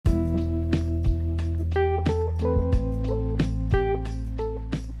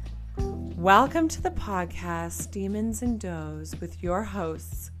Welcome to the podcast Demons and Does with your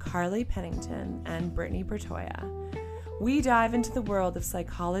hosts Carly Pennington and Brittany Bertoya. We dive into the world of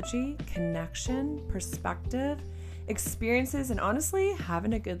psychology, connection, perspective, experiences, and honestly,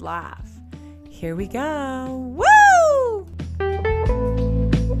 having a good laugh. Here we go. Woo!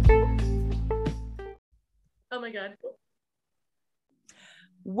 Oh my God.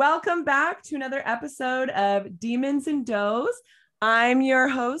 Welcome back to another episode of Demons and Does. I'm your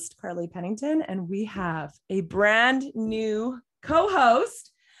host, Carly Pennington, and we have a brand new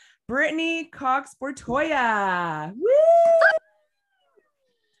co-host, Brittany Cox-Bertoya. Woo!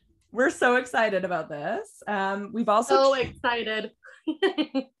 We're so excited about this. We've also so excited.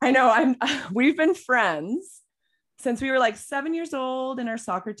 I know. We've been friends since we were like 7 years old in our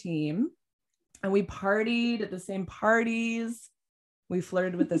soccer team, and we partied at the same parties. We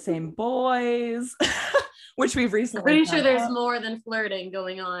flirted with the same boys. Which we've recently. Pretty sure there's more than flirting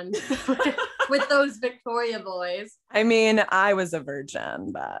going on with those Victoria boys. I mean, I was a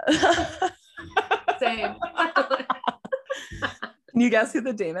virgin, but same. Can you guess who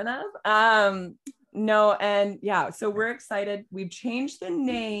the demon is? No, and yeah, so we're excited. We've changed the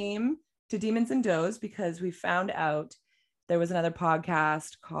name to Demons and Does because we found out there was another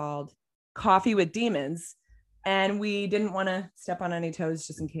podcast called Coffee with Demons. And we didn't want to step on any toes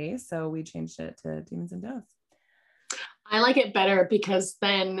just in case. So we changed it to Demons and Does. I like it better because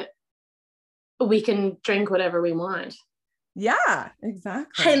then we can drink whatever we want. Yeah,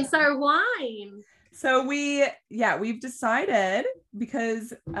 exactly. Hence our wine. So we've decided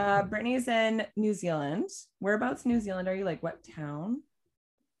because Brittany's in New Zealand. Whereabouts New Zealand are you? Like what town?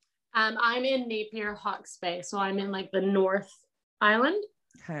 I'm in Napier, Hawke's Bay. So I'm in like the North Island.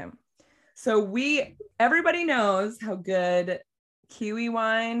 Okay. So everybody knows how good Kiwi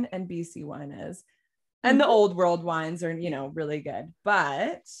wine and BC wine is. And the old world wines are, really good.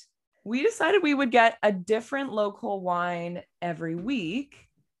 But we decided we would get a different local wine every week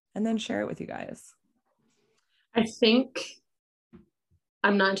and then share it with you guys.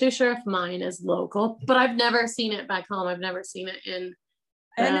 I'm not too sure if mine is local, but I've never seen it back home. I've never seen it in.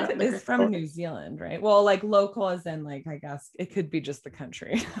 And if it is from New Zealand, right? Well, like local as in like, I guess it could be just the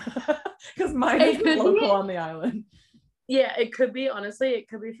country because mine is local on the island. Yeah, it could be, honestly, it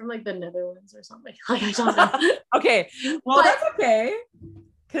could be from like the Netherlands or something. Like, I don't know. Okay. Well, that's okay.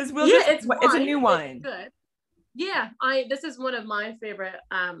 Because it's a new wine. It's good. Yeah. This is one of my favorite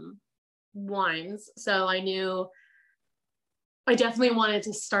wines. So I definitely wanted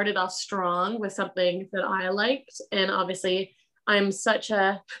to start it off strong with something that I liked. And obviously I'm such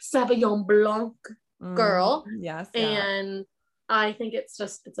a Sauvignon Blanc girl. Yes. And I think it's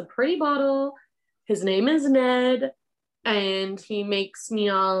a pretty bottle. His name is Ned. And he makes me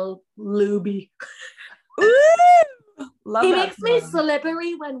all looby. Love he makes me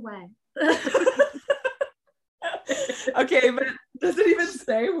slippery when wet. Okay, but does it even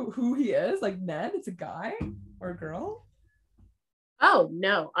say who he is? Like Ned, it's a guy or a girl? Oh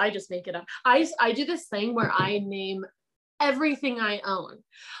no, I just make it up. I do this thing where I name everything I own.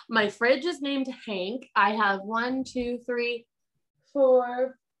 My fridge is named Hank. I have 1, 2, 3,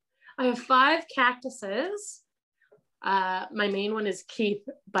 4. I have 5 cactuses. My main one is Keith,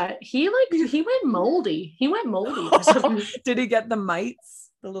 but he went moldy. Or something. Did he get the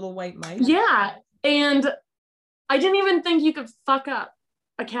mites, the little white mites? Yeah, and I didn't even think you could fuck up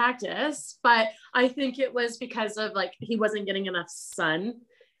a cactus, but I think it was because of like he wasn't getting enough sun,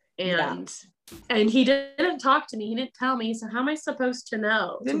 and he didn't talk to me. He didn't tell me. So how am I supposed to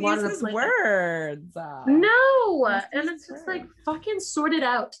know? Didn't use his words. No, and it's just like fucking sort it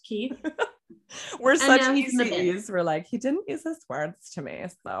out, Keith. We're such easies. We're like, he didn't use his words to me,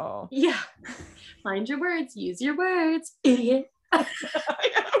 so yeah. Find your words, use your words, idiot.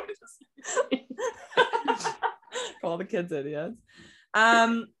 Call the kids idiots.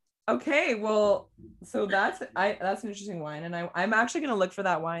 Okay, well, so that's an interesting wine, and I'm actually gonna look for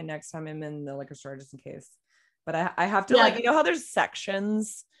that wine next time I'm in the liquor store just in case. But I have to like, how there's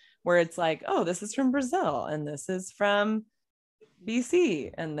sections where it's like, oh, this is from Brazil and this is from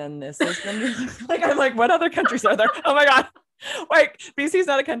BC, and then this is from like, I'm like, what other countries are there? Oh my God, like BC is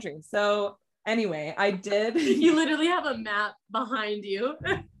not a country. So anyway, I did. You literally have a map behind you.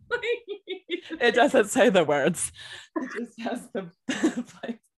 It doesn't say the words. It just has the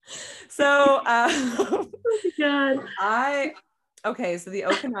place. So oh my God. Okay, so the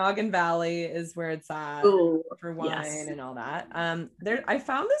Okanagan Valley is where it's at for wine and all that. I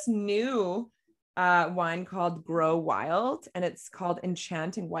found this new wine called Grow Wild, and it's called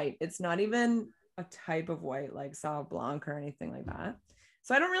Enchanting White. It's not even a type of white like Sauv Blanc or anything like that.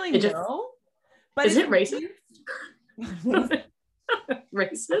 So I don't really know. But is it racist?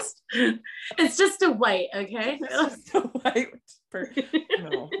 Racist. It's just a white, okay? It's just a white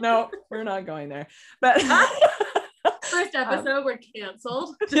no, we're not going there. But first episode, we're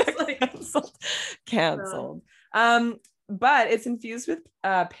canceled. Just like canceled. But it's infused with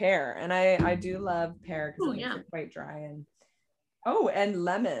pear, and I do love pear because it makes it quite dry, and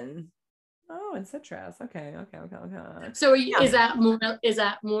lemon. Oh, and citrus. Okay. So is that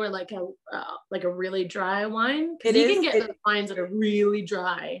more like a really dry wine? Because you can get those wines that are really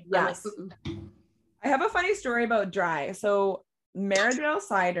dry. Yes. Like, I have a funny story about dry. So Meridale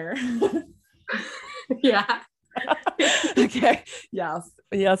cider. Yeah. Okay.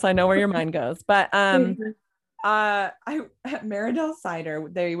 Yes, I know where your mind goes. But at Meridale cider,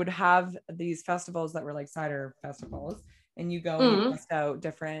 they would have these festivals that were like cider festivals, and you go and you test out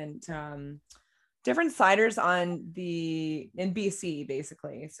different ciders in BC,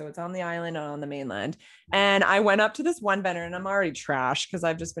 basically. So it's on the island and on the mainland. And I went up to this one vendor, and I'm already trashed because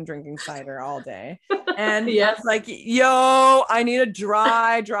I've just been drinking cider all day. And I was like, yo, I need a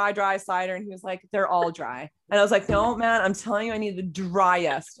dry cider. And he was like, they're all dry. And I was like, no, man, I'm telling you, I need the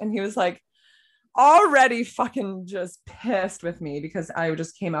driest. And he was like, already fucking just pissed with me because I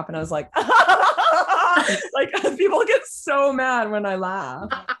just came up and I was like, like people get so mad when I laugh.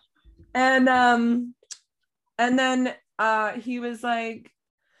 And then he was like,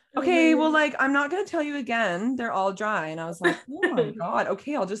 okay, well, like, I'm not gonna tell you again, they're all dry. And I was like, oh my God,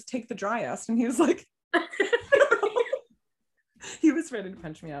 okay, I'll just take the driest. And he was like, he was ready to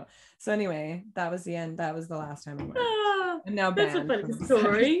punch me out. So anyway, that was the end. That was the last time I went. And now that's a banned funny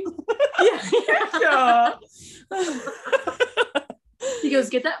story. Yeah. He goes,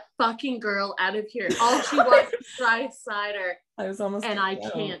 get that fucking girl out of here. All she wants is dry cider. I was almost, and I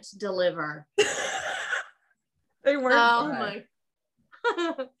can't deliver. They weren't. Oh my.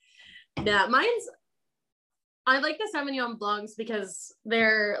 Yeah, I like the Sauvignon Blancs because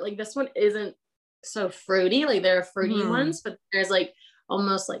they're like, this one isn't so fruity. Like there are fruity ones, but there's like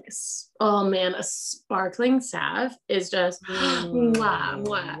almost like, oh man, a sparkling Sav is just wow.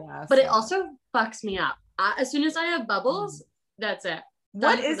 Yes. But it also fucks me up. As soon as I have bubbles, that's it.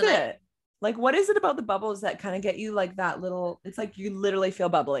 What is it? Like, what is it about the bubbles that kind of get you like that little, it's like you literally feel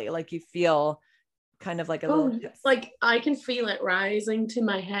bubbly. Like you feel kind of like a little, like I can feel it rising to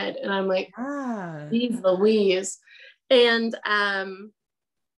my head and I'm like, geez Louise. And,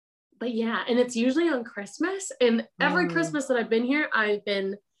 but yeah, and it's usually on Christmas, and every Christmas that I've been here, I've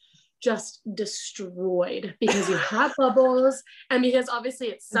been just destroyed because you have bubbles, and because obviously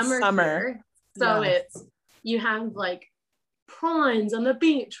it's summer. Here, so it's, you have like prawns on the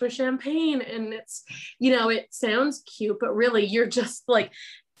beach with champagne, and it's, it sounds cute, but really you're just like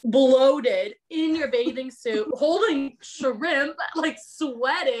bloated in your bathing suit holding shrimp, like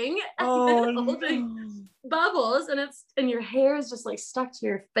sweating and holding bubbles, and your hair is just like stuck to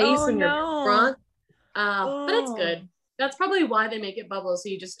your face and your front, but it's good. That's probably why they make it bubbles, so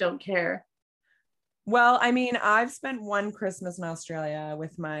you just don't care. Well, I mean, I've spent one Christmas in Australia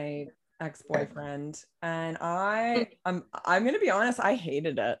with my ex-boyfriend, and I'm gonna be honest, I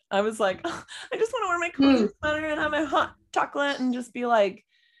hated it. I was like, oh, I just want to wear my cozy sweater and have my hot chocolate and just be like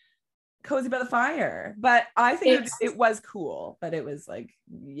cozy by the fire. But I think it was cool, but it was like,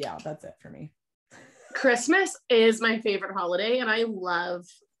 yeah, that's it for me. Christmas is my favorite holiday, and I love,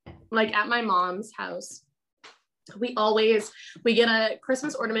 like, at my mom's house, we get a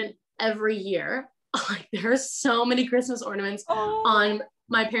Christmas ornament every year. Like, there are so many Christmas ornaments on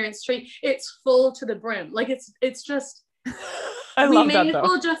my parents' tree. It's full to the brim. Like, it's just I love that, though. We may as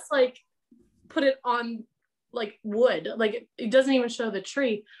well just like put it on like wood. Like, it doesn't even show the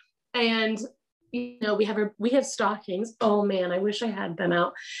tree. And we have stockings. Oh man, I wish I had them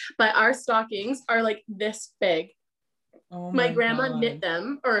out. But our stockings are like this big. Oh my grandma knit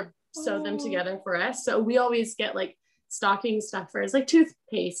them or sewed them together for us. So we always get like stocking stuffers, like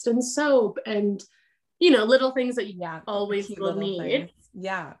toothpaste and soap and little things that you always will need. Things.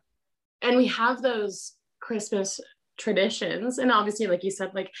 Yeah. And we have those Christmas traditions, and obviously, like you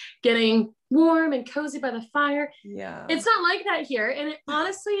said, like getting warm and cozy by the fire. Yeah, it's not like that here, and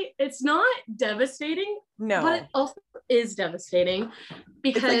honestly, it's not devastating. No, but it also is devastating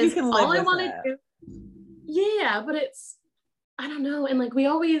because like all I want to do. Yeah, but it's, I don't know, and like we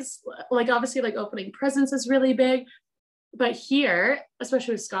always, like, obviously, like opening presents is really big, but here,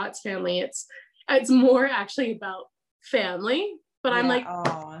 especially with Scott's family, it's more actually about family. But I'm like,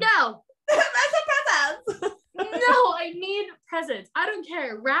 no, that's a present. No, I need presents. I don't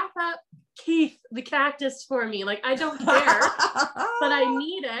care. Wrap up Keith the cactus for me. Like, I don't care, but I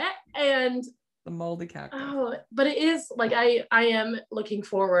need it. And the moldy cactus. Oh, but it is like I am looking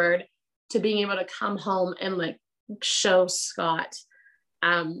forward to being able to come home and like show Scott,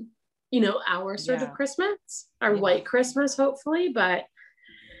 our sort of Christmas, our white Christmas, hopefully, but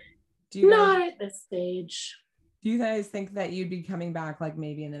not at this stage. Do you guys think that you'd be coming back like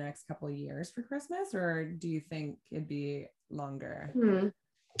maybe in the next couple of years for Christmas, or do you think it'd be longer?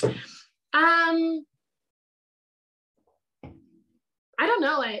 I don't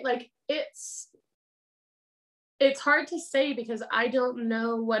know. It's hard to say because I don't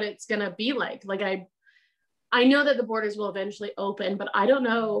know what it's gonna be like. Like I know that the borders will eventually open, but I don't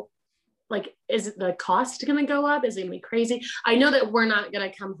know, like, is the cost gonna go up? Is it gonna be crazy? I know that we're not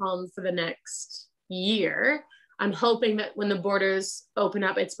gonna come home for the next year. I'm hoping that when the borders open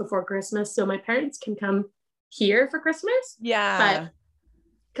up, it's before Christmas, so my parents can come here for Christmas. Yeah. But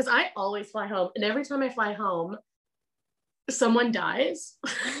because I always fly home, and every time I fly home, someone dies.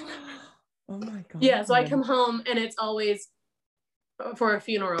 Oh my God. Yeah, so I come home and it's always for a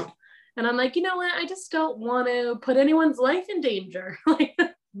funeral. And I'm like, you know what? I just don't want to put anyone's life in danger.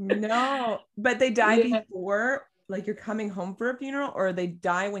 No, but they die before, like, you're coming home for a funeral, or they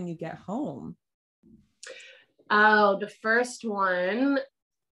die when you get home? Oh, the first one.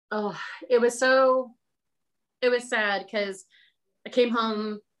 Oh, it was sad because I came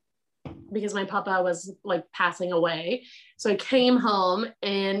home because my papa was like passing away. So I came home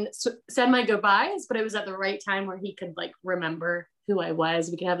and said my goodbyes, but it was at the right time where he could like remember who I was.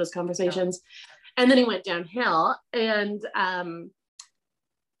 We could have those conversations. And then he went downhill, and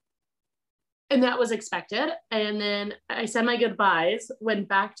that was expected. And then I said my goodbyes, went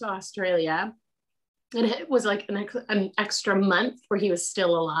back to Australia, and it was like an extra month where he was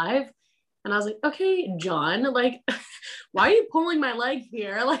still alive. And I was like, okay, John, like, why are you pulling my leg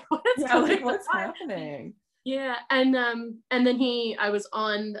here? Like, what's happening? Yeah. And then I was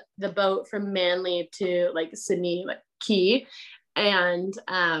on the boat from Manly to like Sydney, like Key. And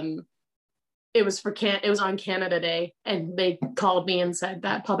it was on Canada Day, and they called me and said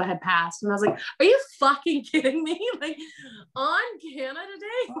that Papa had passed. And I was like, are you fucking kidding me? Like, on Canada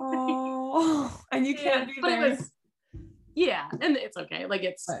Day? Oh, and you can't be there. It was, and it's okay. Like,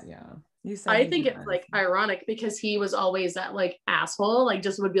 it's, but you said I think it's like ironic because he was always that like asshole, like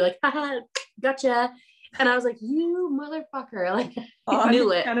just would be like, haha, gotcha. And I was like, you motherfucker. Like, I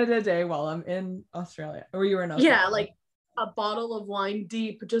knew it. Canada Day while I'm in Australia. Or you were in Australia? Yeah, like a bottle of wine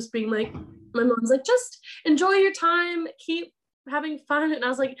deep, just being like, my mom's like, just enjoy your time, keep having fun. And I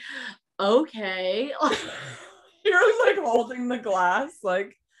was like, okay. You're like holding the glass,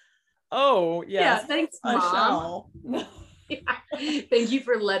 like, oh yes, yeah, thanks, Mom. Yeah. Thank you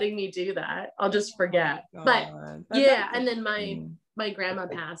for letting me do that. I'll just forget. But and then my grandma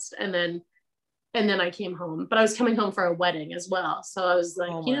passed, and then I came home, but I was coming home for a wedding as well. So I was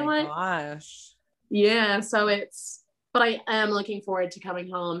like, you know what? Gosh. Yeah. So but I am looking forward to coming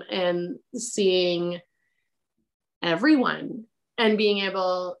home and seeing everyone and being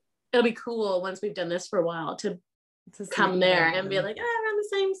it'll be cool once we've done this for a while to come there and be like, we're on the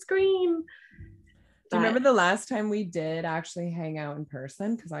same screen. Do you remember the last time we did actually hang out in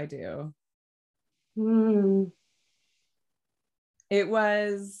person? Because I do. It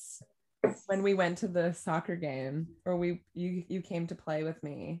was when we went to the soccer game, or you came to play with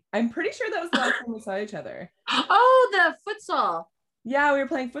me. I'm pretty sure that was the last time we saw each other. Oh, the futsal. Yeah, we were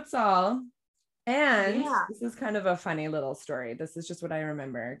playing futsal. And this is kind of a funny little story. This is just what I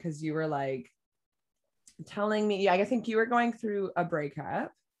remember, because you were like telling me, I think you were going through a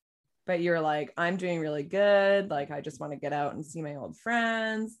breakup. But you're like, I'm doing really good. Like, I just want to get out and see my old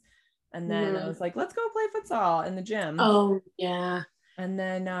friends. And then I was like, let's go play futsal in the gym. Oh, yeah. And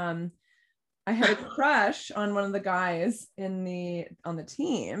then I had a crush on one of the guys on the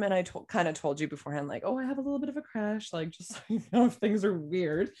team. And I kind of told you beforehand, like, oh, I have a little bit of a crush. Like, just so you know if things are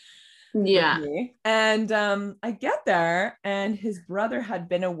weird. Yeah. And I get there, and his brother had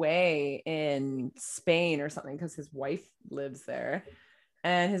been away in Spain or something because his wife lives there.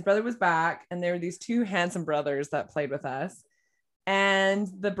 And his brother was back, and there were these two handsome brothers that played with us. And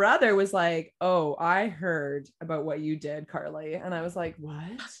the brother was like, oh, I heard about what you did, Carly. And I was like, what?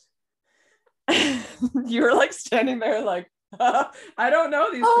 You were like standing there like, I don't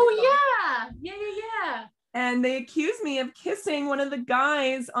know these people. Yeah. And they accused me of kissing one of the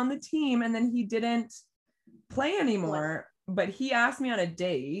guys on the team, and then he didn't play anymore. But he asked me on a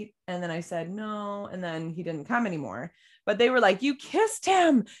date, and then I said no, and then he didn't come anymore. But they were like, you kissed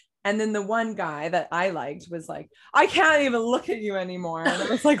him. And then the one guy that I liked was like, I can't even look at you anymore. And I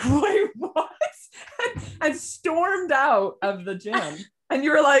was like, wait, what? And stormed out of the gym. And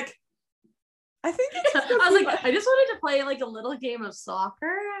you were like, I think I was like, I just wanted to play like a little game of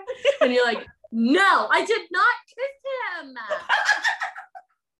soccer. And you're like, no, I did not kiss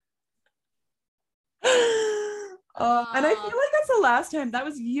him. And I feel like that's the last time. That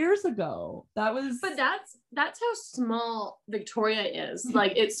was years ago. But that's how small Victoria is.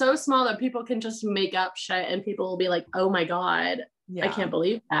 Like, it's so small that people can just make up shit and people will be like, oh my God, I can't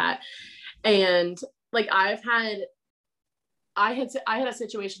believe that. And like, I had a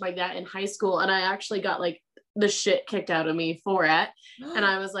situation like that in high school, and I actually got like the shit kicked out of me for it. And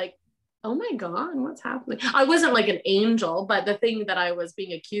I was like, oh my God, what's happening? I wasn't like an angel, but the thing that I was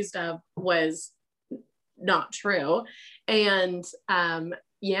being accused of was not true. And I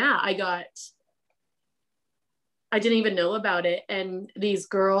didn't even know about it. And these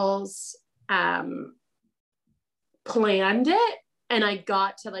girls planned it. And I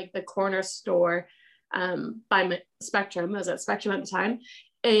got to like the corner store by my Spectrum. I was at Spectrum at the time.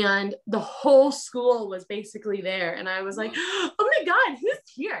 And the whole school was basically there. And I was like, oh my God, who's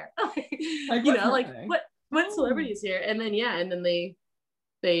here? What celebrity is here? And then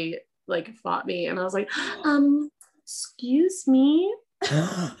they like fought me, and I was like, excuse me.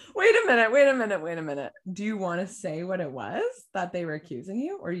 Wait a minute. Do you want to say what it was that they were accusing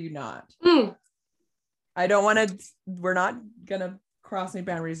you, or are you not? I don't want to, we're not gonna cross any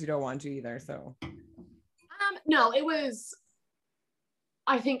boundaries you don't want to either. So no, it was,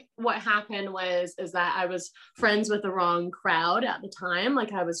 I think what happened is that I was friends with the wrong crowd at the time.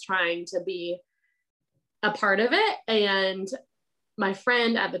 Like, I was trying to be a part of it, and my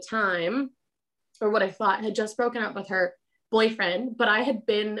friend at the time, or what I thought, had just broken up with her boyfriend, but I had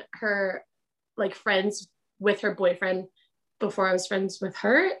been her like friends with her boyfriend before I was friends with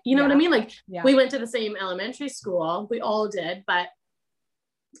her. You know what I mean? Like, we went to the same elementary school. We all did, but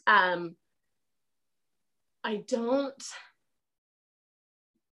I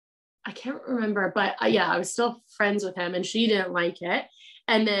can't remember, but I was still friends with him, and she didn't like it.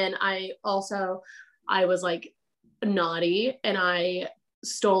 And then I was like naughty, and I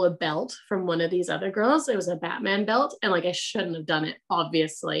stole a belt from one of these other girls. It was a Batman belt, and like, I shouldn't have done it,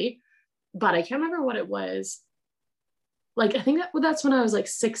 obviously, but I can't remember what it was. Like, I think that's when I was like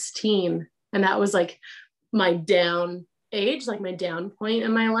 16, and that was like my down age, like my down point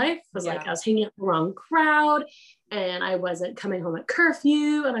in my life was like, I was hanging out with the wrong crowd, and I wasn't coming home at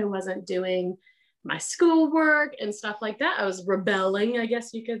curfew, and I wasn't doing my schoolwork and stuff like that. I was rebelling, I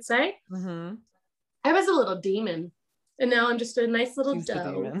guess you could say. I was a little demon, and now I'm just a nice little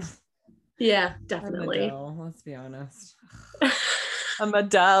doe. Yeah, definitely. Let's be honest. I'm a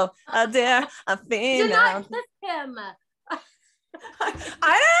doe. A dear. A female. Do not kiss him. I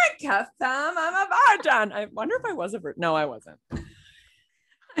didn't kiss him. I'm a virgin. I wonder if I was a virgin. No, I wasn't.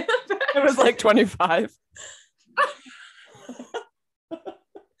 I was like 25.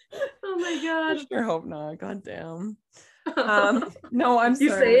 Oh my God. I sure hope not. God damn. No, I'm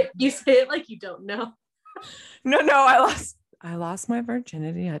sorry. You say it like you don't know. No, I lost my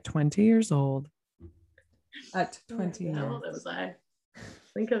virginity at 20 years old. At 20 years. How old was I? I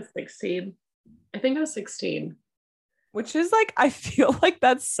think I was 16. I think I was 16. Which is like, I feel like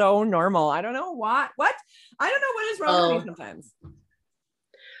that's so normal. I don't know what I don't know what is wrong with me sometimes.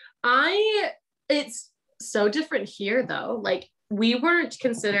 It's so different here though. Like, we weren't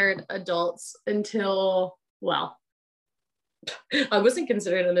considered adults until, well, I wasn't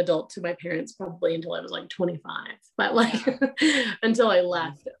considered an adult to my parents probably until I was like 25, but like until I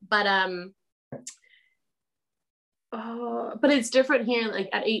left. But it's different here. Like,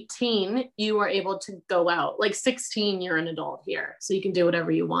 at 18, you are able to go out. Like, 16, you're an adult here, so you can do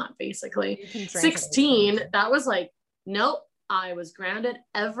whatever you want, basically. 16, that was like, nope. I was grounded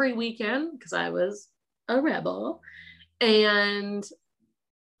every weekend because I was a rebel, and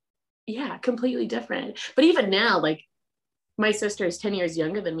completely different. But even now, like, my sister is 10 years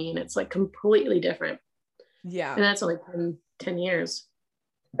younger than me, and it's like completely different. Yeah. And that's only 10 years.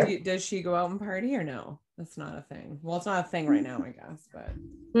 Does she go out and party or no? That's not a thing. Well, it's not a thing right now, I guess, but.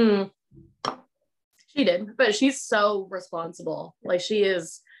 She did, but she's so responsible. Like,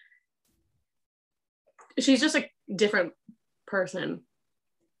 she's just a different person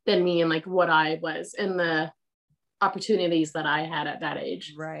than me, and like what I was, and the opportunities that I had at that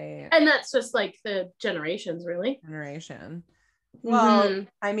age. Right. And that's just like the generations, really. Well,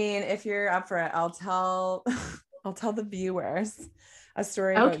 I mean, if you're up for it, I'll tell the viewers a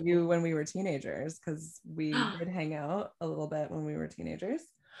story about you when we were teenagers, because we did hang out a little bit when we were teenagers.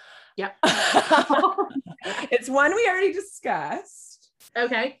 Yeah. It's one we already discussed.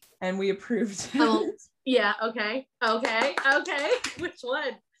 Okay. And we approved it. Oh, yeah. Okay. Which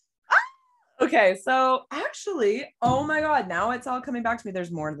one? Okay. So actually, oh my God, now it's all coming back to me.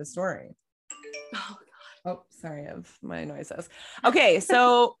 There's more to the story. Oh God. Oh, sorry of my noises. Okay.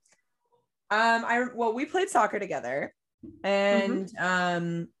 So, we played soccer together, and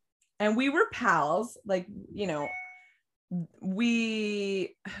and we were pals, like, you know,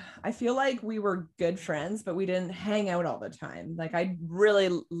 I feel like we were good friends, but we didn't hang out all the time. Like I really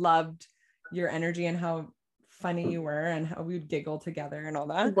loved your energy and how funny you were and how we'd giggle together and all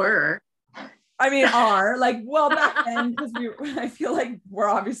that. I mean, back then, because I feel like we're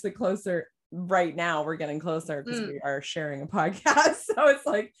obviously closer right now. We're getting closer because we are sharing a podcast. So it's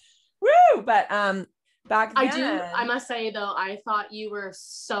like, woo. But back then, I must say though, I thought you were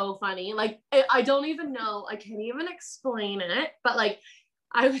so funny. Like, I don't even know, I can't even explain it, but like,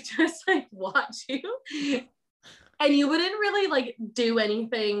 I would just like watch you and you wouldn't really like do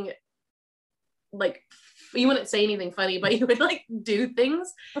anything, like you wouldn't say anything funny, but you would like do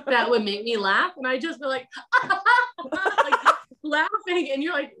things that would make me laugh. And I just be like, like laughing. And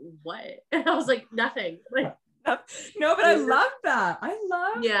you're like, what? And I was like, nothing. Like, no, but I love that. I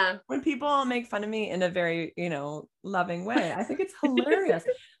love when people make fun of me in a very, loving way. I think it's hilarious.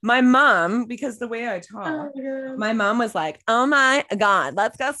 My mom, because the way I talk, my mom was like, oh my God,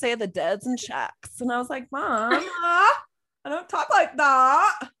 let's go say the deads and checks. And I was like, Mom, I don't talk like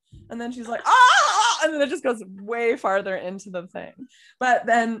that. And then she's like, and then it just goes way farther into the thing. But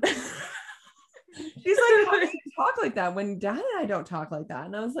then she's like, how do you talk like that when Dad and I don't talk like that?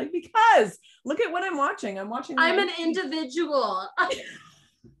 And I was like, because look at what I'm watching. I'm an individual.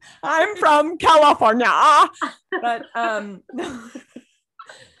 I'm from California. But I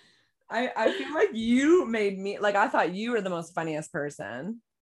feel like you made me, like, I thought you were the most funniest person.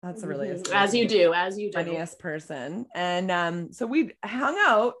 That's really as you do funniest person. And so we hung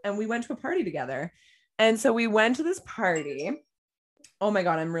out and we went to a party together. And so we went to this party. Oh my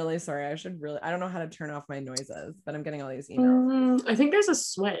God, I'm really sorry. I don't know how to turn off my noises, but I'm getting all these emails. I think there's a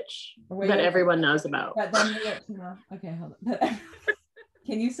switch that everyone knows about. But then okay, hold on.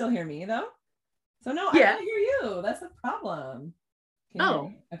 Can you still hear me though? So no, I can't hear you. That's the problem.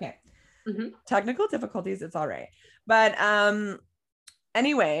 Okay. Mm-hmm. Technical difficulties, it's all right. But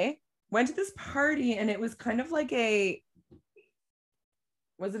anyway, went to this party and it was kind of like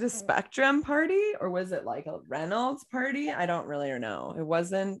was it a Spectrum party or was it like a Reynolds party? I don't really know. It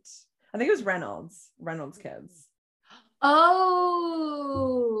wasn't, I think it was Reynolds kids. Oh.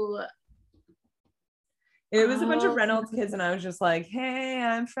 It was a bunch of Reynolds kids and I was just like, hey,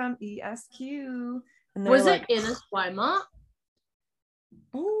 I'm from ESQ. And was it in Esquimalt?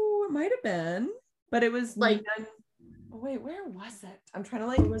 Oh, it might have been, but it was like, wait, where was it? I'm trying to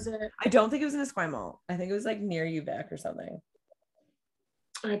like, was it? I don't think it was in Esquimalt. I think it was like near UVic or something.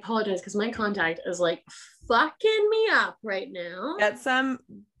 I apologize because my contact is like fucking me up right now. Get some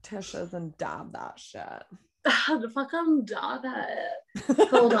tissues and dab that shit. How the fuck dab it?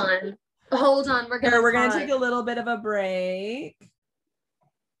 Hold on. We're gonna take a little bit of a break.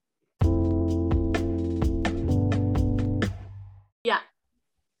 Yeah.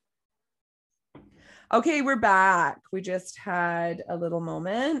 Okay, we're back. We just had a little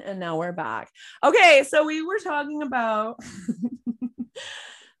moment and now we're back. Okay, so we were talking about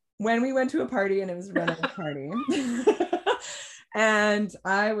when we went to a party and it was a Reynolds party. And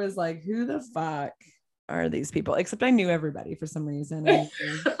I was like, who the fuck are these people? Except I knew everybody for some reason. Everybody,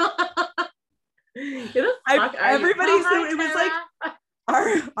 so it was like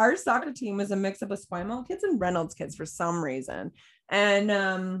our soccer team was a mix of Esquimalt kids and Reynolds kids for some reason.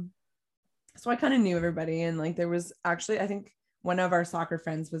 And so I kind of knew everybody. And like there was actually, I think one of our soccer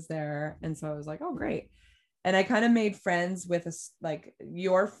friends was there. And so I was like, oh, great. And I kind of made friends with like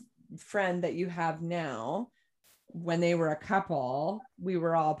your friend that you have now. When they were a couple, we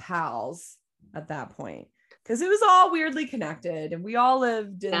were all pals at that point because it was all weirdly connected and we all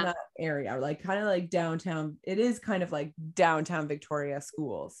lived in that area, like kind of like downtown. It is kind of like downtown Victoria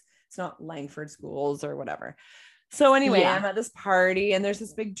schools. It's not Langford schools or whatever. So anyway, I'm at this party and there's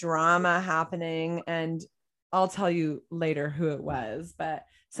this big drama happening and I'll tell you later who it was, but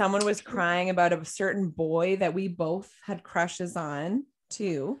someone was crying about a certain boy that we both had crushes on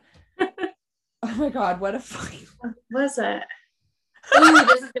too. Oh my God, what a fucking... What was it? Ooh,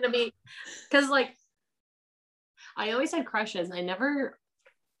 this is going to be... Because like, I always had crushes. I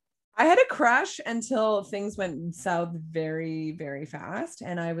had a crush until things went south very, very fast.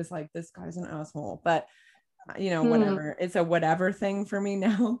 And I was like, this guy's an asshole. But, whatever. It's a whatever thing for me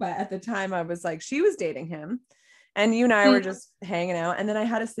now. But at the time I was like, she was dating him. And you and I were just hanging out. And then I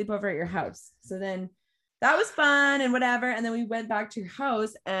had a sleepover at your house. So then that was fun and whatever. And then we went back to your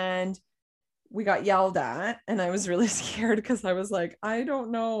house and we got yelled at. And I was really scared because I was like, I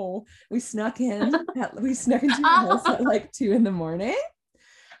don't know. We snuck into your house at like 2 a.m.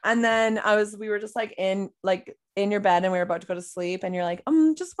 And then we were just like in your bed and we were about to go to sleep. And you're like,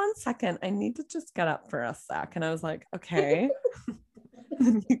 just 1 second. I need to just get up for a sec. And I was like, okay.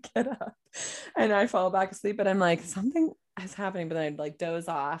 And you get up and I fall back asleep and I'm like, something is happening, but then I'd like doze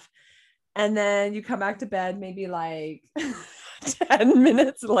off. And then you come back to bed maybe like 10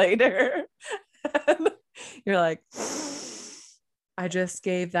 minutes later. And you're like, I just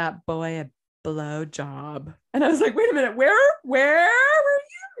gave that boy a blow job. And I was like, wait a minute, where were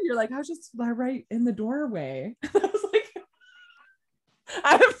you? You're like, I was just right in the doorway. And I was like,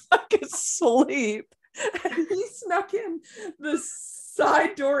 I'm fucking asleep. And he snuck in the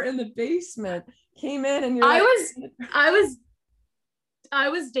side door in the basement, came in, and I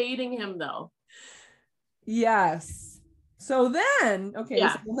was dating him though. Yes. So then, okay, so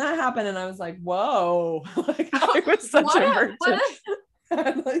when that happened, and I was like, whoa, like I was such a virgin.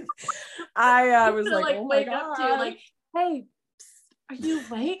 Like, I was like, oh my God. Up to you, like, hey, psst, are you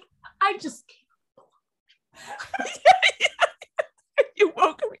awake? I just you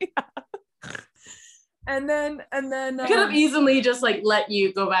woke me up. And then I could have easily just like let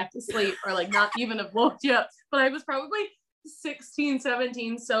you go back to sleep, or like not even have woke you up. But I was probably 16,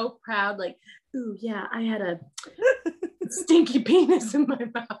 17, so proud, like, ooh, yeah, I had a stinky penis in my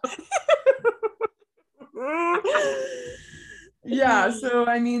mouth. Yeah, so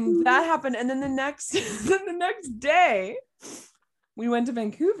I mean that happened, and then the next day we went to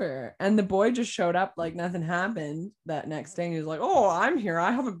Vancouver, and the boy just showed up like nothing happened that next day. And he was like, oh, I'm here,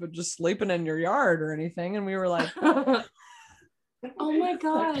 I haven't been just sleeping in your yard or anything. And we were like, oh my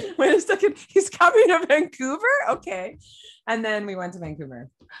God, wait a second, he's coming to Vancouver, okay. And then we went to Vancouver.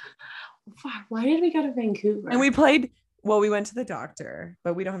 Why did we go to Vancouver? And we went to the doctor,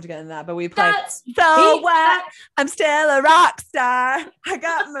 but we don't have to get into that. But we played So What? I'm still a rock star. I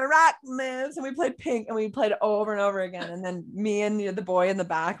got my rock moves. And we played Pink, and we played it over and over again. And then me and the boy in the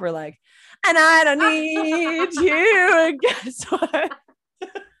back were like, and I don't need you. And guess what?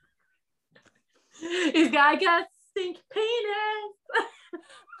 This guy got stink penis.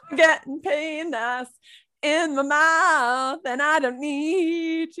 Getting penis in my mouth, and I don't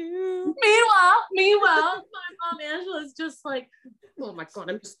need you. Meanwhile, my mom Angela's just like, oh my God,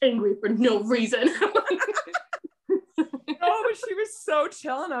 I'm just angry for no reason. No, but she was so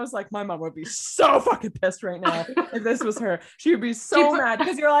chill, and I was like, my mom would be so fucking pissed right now if this was her. She would be so mad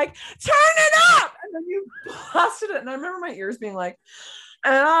because you're like, turn it up, and then you busted it, and I remember my ears being like,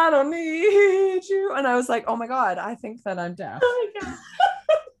 and I don't need you, and I was like, oh my God, I think that I'm deaf. Oh my God.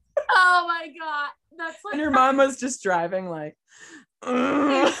 Oh my God. That's like, and your mom was just driving like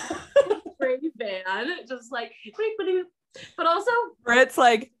brave van, just like, but also Brit's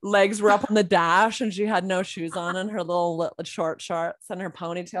like legs were up on the dash, and she had no shoes on, and her little short shorts and her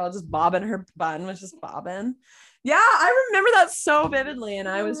ponytail just bobbing, her bun was just bobbing. Yeah, I remember that so vividly, and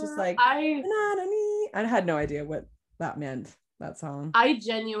I was just like, I had no idea what that meant, that song. I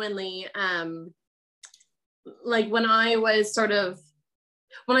genuinely like when I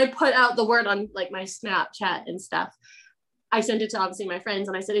put out the word on like my Snapchat and stuff, I sent it to obviously my friends,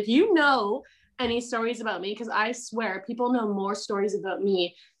 and I said, if you know any stories about me, because I swear people know more stories about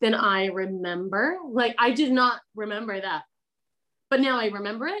me than I remember. Like, I did not remember that, but now I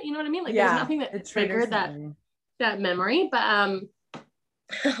remember it. You know what I mean? Like, there's nothing that triggered that memory. But oh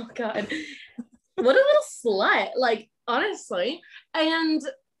God, what a little slut! Like, honestly, and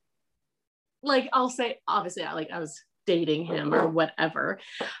like I'll say, obviously, I was dating him or whatever,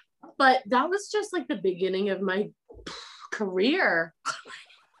 but that was just like the beginning of my career.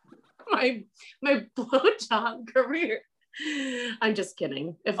 my blowjob career. I'm just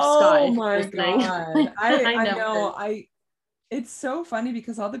kidding. If Scott, oh my God. I know. It's so funny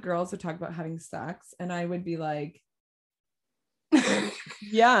because all the girls would talk about having sex, and I would be like,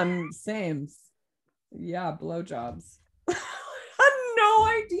 yeah, I'm same. Yeah, blowjobs. I had no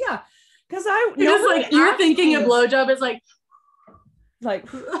idea. Because you're thinking a blowjob is like,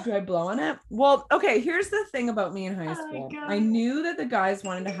 do I blow on it? Well, okay, here's the thing about me in high school. I knew that the guys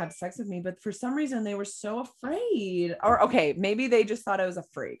wanted to have sex with me, but for some reason they were so afraid. Or okay, maybe they just thought I was a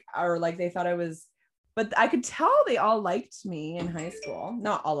freak, or like they thought I was, but I could tell they all liked me in high school.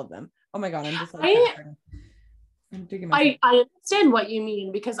 Not all of them. Oh my God, I'm just like, I'm digging myself. I understand what you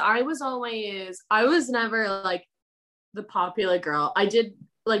mean, because I was never like the popular girl. I did,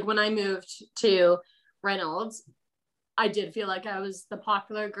 like, when I moved to Reynolds, I did feel like I was the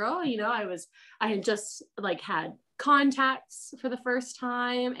popular girl. You know, I had just like had contacts for the first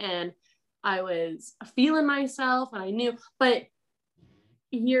time, and I was feeling myself, and I knew, but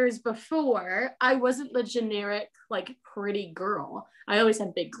years before, I wasn't the generic like pretty girl. I always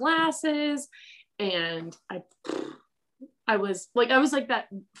had big glasses, and I was like that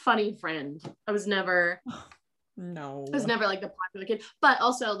funny friend. I was never like the popular kid. But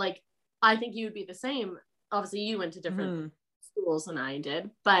also, like, I think you would be the same. Obviously, you went to different schools than I did,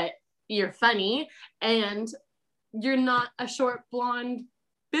 but you're funny, and you're not a short blonde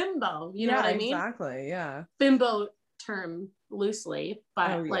bimbo. You know what I mean? Exactly. Yeah. Bimbo term loosely,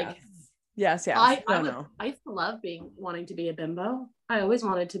 but yes. I used to love wanting to be a bimbo. I always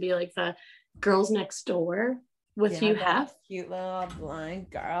wanted to be like the girls next door with Hugh Hef. Cute little blind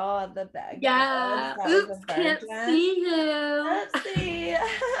girl at the back. Yeah. Oops, can't see you. Oopsie.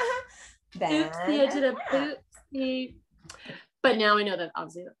 Oopsie, I did a poopsie. But now I know that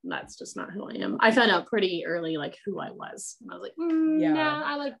obviously that's just not who I am. I found out pretty early like who I was. And I was like, yeah,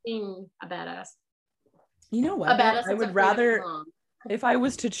 I like being a badass. You know what? A badass. I would rather, if I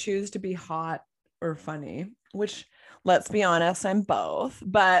was to choose to be hot or funny, which let's be honest, I'm both,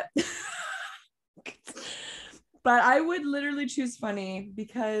 but I would literally choose funny,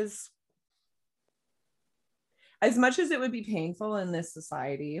 because as much as it would be painful in this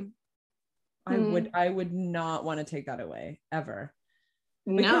society, I would not want to take that away ever.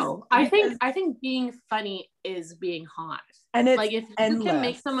 No, I think being funny is being hot. And it's like, if you can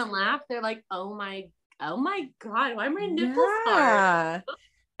make someone laugh, they're like, oh my God, why am I nipples hard?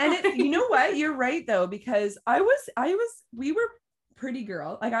 And it, you know what? You're right though, because we were pretty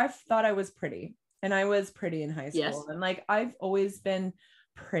girl. Like, I thought I was pretty, and I was pretty in high school. Yes. And like, I've always been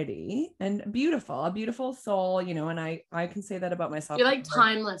pretty and beautiful, a beautiful soul, you know, and I can say that about myself. You're like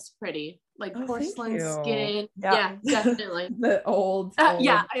timeless pretty, like porcelain skin. Yeah, definitely. The old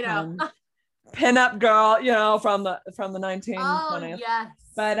yeah, I know. Pin-up girl, you know, from the 1920s. Oh, yes.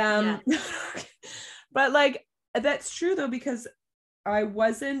 But but like, that's true though, because I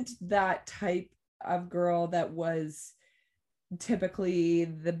wasn't that type of girl that was typically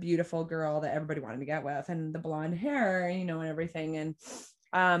the beautiful girl that everybody wanted to get with, and the blonde hair, you know, and everything. And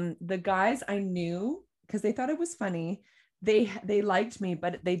the guys I knew, because they thought it was funny, they liked me,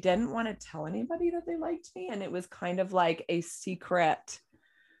 but they didn't want to tell anybody that they liked me. And it was kind of like a secret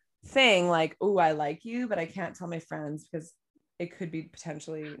thing, like, oh, I like you, but I can't tell my friends because it could be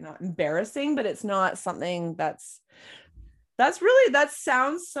potentially not embarrassing, but it's not something that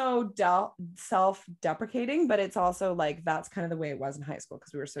sounds so self-deprecating, but it's also like, that's kind of the way it was in high school,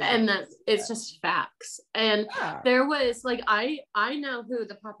 because we were so, and it's just facts. And there was like, I know who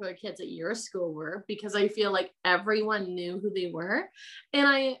the popular kids at your school were, because I feel like everyone knew who they were,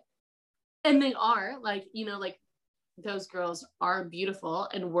 and they are, like, you know, like, those girls are beautiful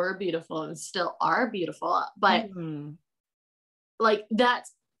and were beautiful and still are beautiful, but like,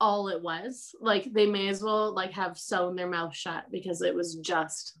 that's all it was. Like, they may as well like have sewn their mouth shut, because it was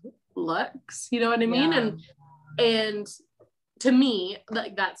just looks, you know what I mean? And to me,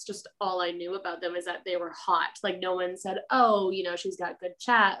 like, that's just all I knew about them, is that they were hot. Like, no one said, oh, you know, she's got good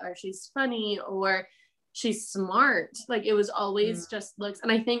chat, or she's funny, or she's smart. Like, it was always just looks.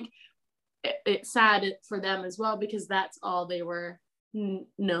 And I think it's sad for them as well, because that's all they were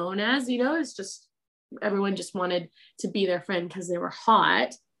known as, you know. It's just, everyone just wanted to be their friend because they were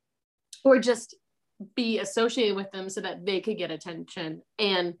hot, or just be associated with them so that they could get attention.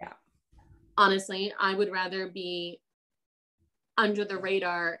 And honestly, I would rather be under the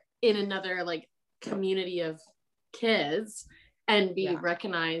radar in another like community of kids and be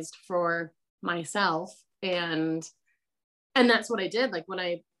recognized for myself. And that's what I did. Like, when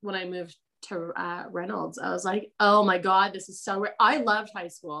I moved to Reynolds, I was like, oh my God, this is so I loved high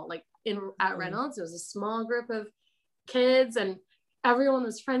school. Like, at Reynolds, it was a small group of kids, and everyone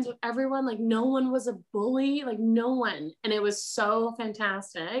was friends with everyone. Like, no one was a bully, like, no one. And it was so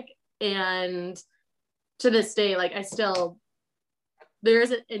fantastic. And to this day, like, there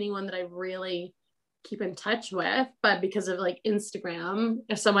isn't anyone that I really keep in touch with, but because of like Instagram,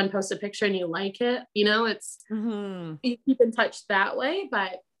 if someone posts a picture and you like it, you know, it's you keep in touch that way.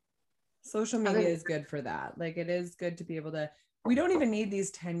 But social media is good for that. Like, it is good to be able to, we don't even need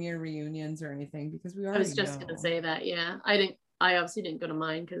these 10-year reunions or anything, because we already I was just going to say that. Yeah. I obviously didn't go to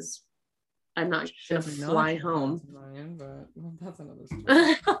mine because I'm not going to fly home. Mine, but that's another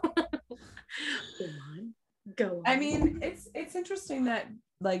story. Go on. I mean, it's interesting that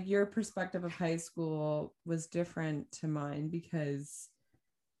like your perspective of high school was different to mine, because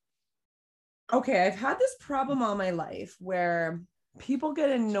okay, I've had this problem all my life where people get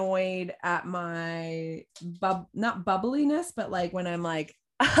annoyed at my not bubbliness, but like when I'm like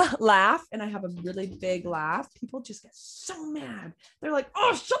laugh and I have a really big laugh, people just get so mad. They're like,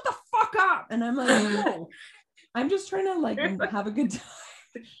 oh, shut the fuck up. And I'm like, no, I'm just trying to like have a good time.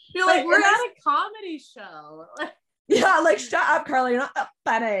 You're like, we're at a comedy show. Yeah, like, shut up, Carly, you're not that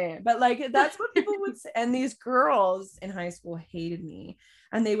funny. But like, that's what people would say. And these girls in high school hated me,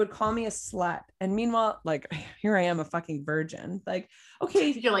 and they would call me a slut. And meanwhile, like, here I am, a fucking virgin. Like,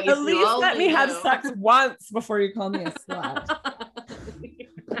 okay, you're like, at least let me have sex once before you call me a slut.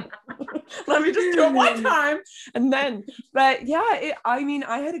 let me just do it one time. And then, but yeah, I mean,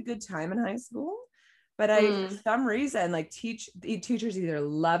 I had a good time in high school, but for some reason, like teachers either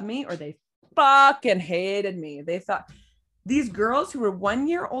love me or they fucking hated me. They thought these girls who were 1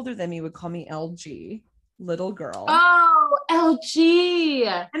 year older than me would call me LG, little girl. Oh,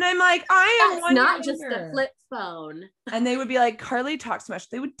 LG. And I'm like, I am That's not just a flip phone. And they would be like, Carly talks too much.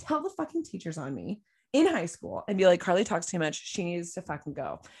 They would tell the fucking teachers on me in high school and be like, Carly talks too much. She needs to fucking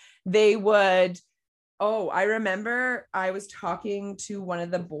go. They would, I remember I was talking to one of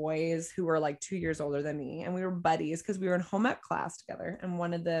the boys who were like 2 years older than me, and we were buddies because we were in home ec class together. And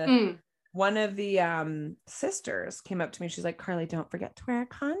one of the sisters came up to me. She's like, Carly, don't forget to wear a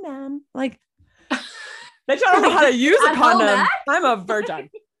condom. Like, they don't know how to use a condom. I'm a virgin.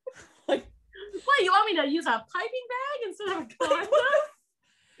 Like, what, you want me to use a piping bag instead of a condom?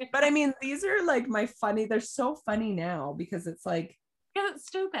 But I mean, these are like they're so funny now because it's like, yeah, it's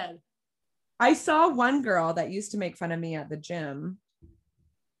stupid. I saw one girl that used to make fun of me at the gym,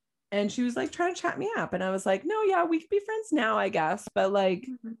 and she was like trying to chat me up, and I was like, no, yeah, we could be friends now, I guess, but like,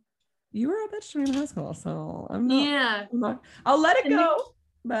 you were a bitch to me in high school, so I'm not, I'll let it go.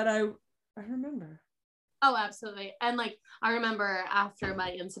 But I remember. Oh, absolutely. And like, I remember after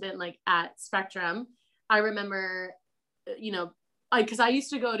my incident, like at Spectrum, I remember, because I used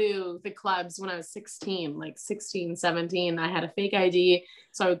to go to the clubs when I was 16, like 16, 17. I had a fake ID,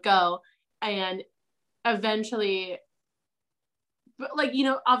 so I would go. And eventually, but like,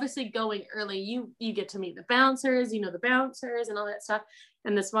 obviously going early, you get to meet the bouncers, the bouncers and all that stuff.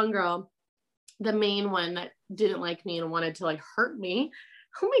 And this one girl, the main one that didn't like me and wanted to like hurt me.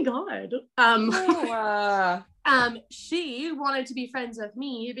 Oh my God. She wanted to be friends with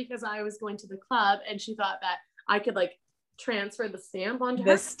me because I was going to the club, and she thought that I could like transfer the stamp onto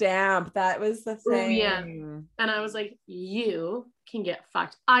her. The stamp, that was the thing. Ooh, yeah. And I was like, you can get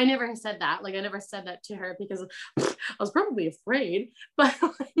fucked. I never said that. Like, I never said that to her because I was probably afraid. But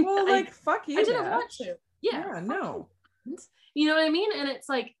fuck you. I didn't want to. Yeah, no. You know what I mean? And it's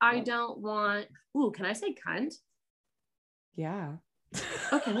like, I don't want. Ooh, can I say cunt? Yeah.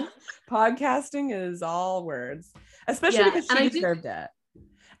 Okay. Podcasting is all words, especially because she deserved it.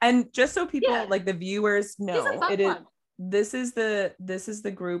 And just so people like the viewers know, this is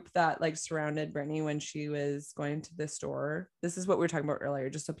the group that like surrounded Brittany when she was going to the store. This is what we were talking about earlier,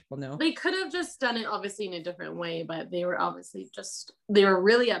 just so people know. They could have just done it obviously in a different way, but they were obviously they were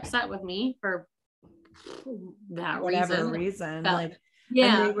really upset with me for that reason. And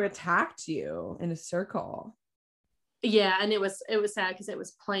they were attacked you in a circle. Yeah, and it was sad because it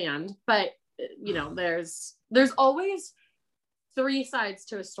was planned, but there's always three sides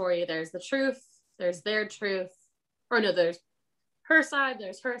to a story. There's the truth, there's their truth, or no, there's her side,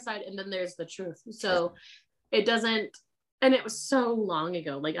 there's her side, and then there's the truth. So it doesn't, and it was so long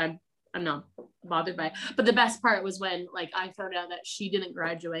ago. Like I'm not bothered by it. But the best part was when like I found out that she didn't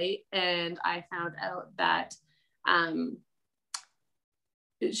graduate, and I found out that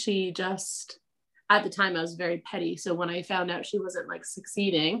she just, at the time I was very petty. So when I found out she wasn't like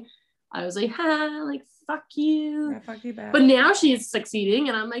succeeding, I was like, like, fuck you. Yeah, fuck you back. But now she's succeeding,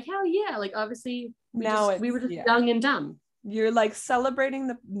 and I'm like, hell yeah. Like, obviously we were just young and dumb. You're like celebrating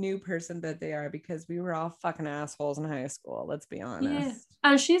the new person that they are, because we were all fucking assholes in high school. Let's be honest. Yeah.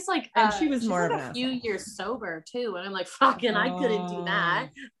 And she's like, and she was more like of an a few years sober too. And I'm like, fucking, I couldn't do that.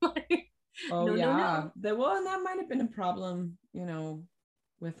 Like, no. Well, and that might have been a problem,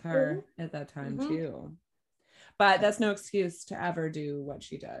 with her at that time too. But that's no excuse to ever do what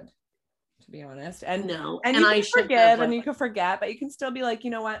she did, to be honest. And you can forgive and you can forget, but you can still be like,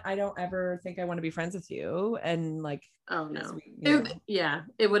 you know what? I don't ever think I want to be friends with you. And like, oh no.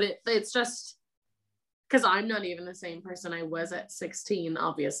 It's just because I'm not even the same person I was at 16,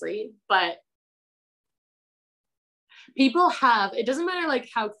 obviously, but people it doesn't matter like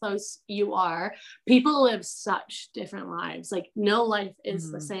how close you are, people live such different lives. Like no life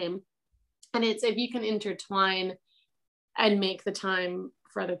is the same. And it's, if you can intertwine and make the time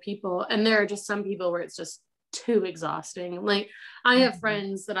for other people. And there are just some people where it's just too exhausting. Like I have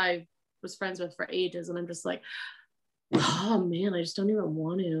friends that I was friends with for ages, and I'm just like, oh man, I just don't even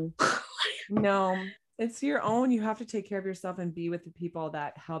want to. No, it's your own. You have to take care of yourself and be with the people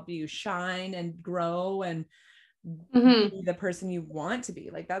that help you shine and grow and be the person you want to be.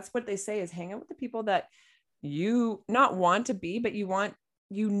 Like that's what they say, is hang out with the people that you not want to be, but you want,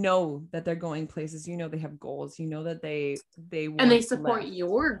 that they're going places, they have goals, that they want, and they support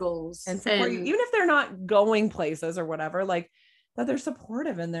your goals and support you, even if they're not going places or whatever, like that they're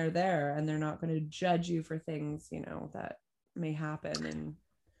supportive and they're there and they're not going to judge you for things, that may happen. And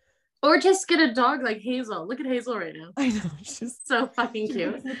Or just get a dog like Hazel. Look at Hazel right now. I know, she's so fucking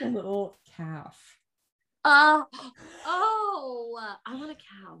cute. Looks like a little calf. I want a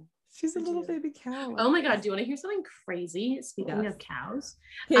cow. She's a little baby cow. Oh my god, do you want to hear something crazy? Speaking of cows.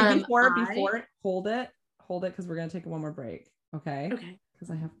 Okay, before hold it because we're gonna take one more break. Okay. Because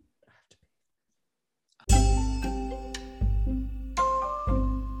I have to.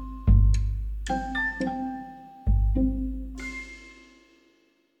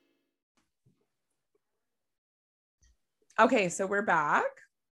 Okay, so we're back.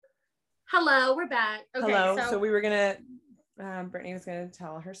 Hello, we're back. Okay, hello. So we were gonna Brittany was gonna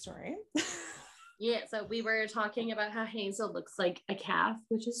tell her story. Yeah, so we were talking about how Hazel looks like a calf,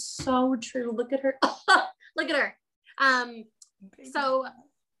 which is so true. Look at her. Look at her. So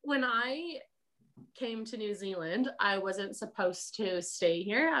when I came to New Zealand, I wasn't supposed to stay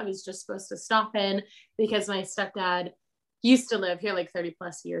here. I was just supposed to stop in because my stepdad used to live here like 30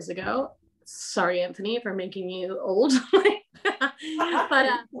 plus years ago. Sorry, Anthony, for making you old. But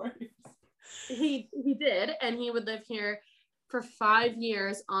he did, and he would live here for 5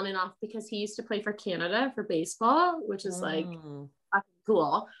 years on and off because he used to play for Canada for baseball, which is like fucking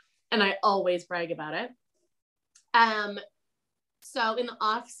cool. And I always brag about it. So in the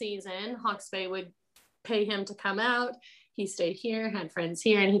off season, Hawke's Bay would pay him to come out. He stayed here, had friends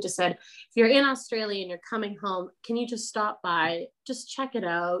here, and he just said, if you're in Australia and you're coming home, can you just stop by, just check it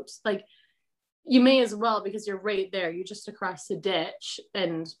out? Like, you may as well because you're right there. You're just across the ditch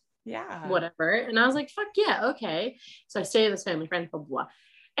and whatever. And I was like, fuck yeah, okay. So I stayed with this family friend, blah, blah, blah.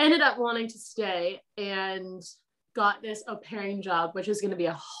 Ended up wanting to stay and got this au pairing job, which is going to be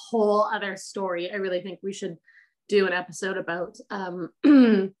a whole other story. I really think we should do an episode about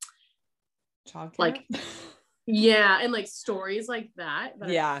childcare. Like and like stories like that.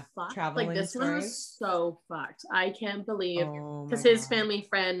 Traveling like this stories. one was so fucked. I can't believe because his family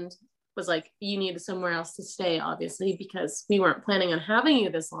friend was like, you need somewhere else to stay, obviously, because we weren't planning on having you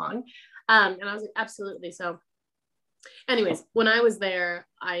this long. And I was like, absolutely. So anyways, when I was there,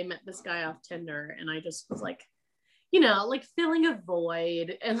 I met this guy off Tinder and I just was like, like filling a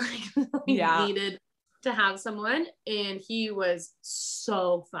void and like needed to have someone. And he was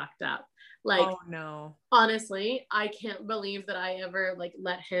so fucked up. Like, oh no, honestly, I can't believe that I ever like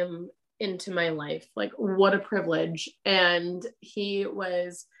let him into my life. Like, what a privilege. And he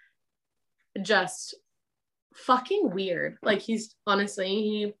was just fucking weird. Like, he's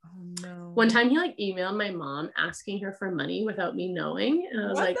honestly, one time he like emailed my mom asking her for money without me knowing. And I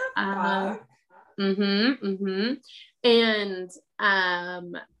was And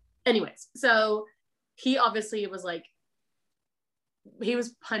anyways, so he obviously was like, he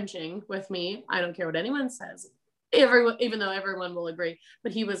was punching with me. I don't care what anyone says. Even though everyone will agree,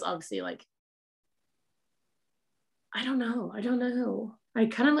 but he was obviously like, I don't know. I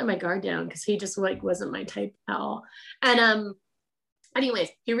kind of let my guard down because he just like wasn't my type at all. And anyways,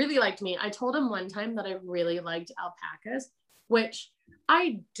 he really liked me. I told him one time that I really liked alpacas, which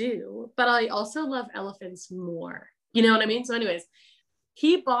I do, but I also love elephants more. You know what I mean? So anyways,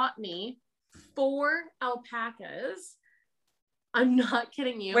 he bought me 4 alpacas. I'm not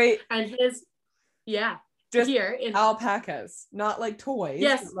kidding you. Wait. And his, just here in alpacas, not like toys.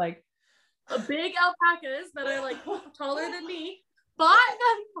 Yes. Like big alpacas that are like taller than me. Bought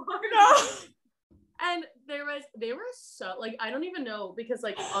them for me. And they were so like, I don't even know, because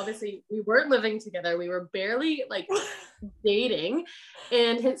like obviously we weren't living together, we were barely like dating,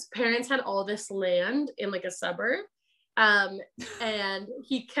 and his parents had all this land in like a suburb, and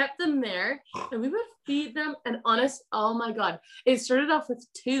he kept them there and we would feed them. And oh my god, it started off with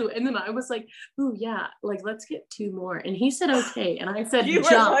 2 and then I was like, ooh yeah, like let's get 2 more, and he said okay, and I said jump,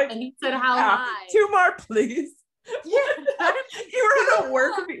 like, and he said how high? 2 more please. You were on a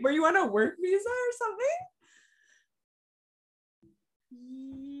work were you on a work visa or something?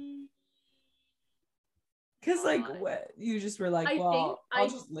 Because like what, you just were like, I'll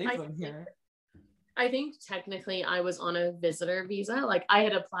just leave them here. I think technically I was on a visitor visa. Like I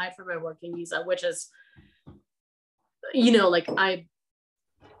had applied for my working visa, which is, like I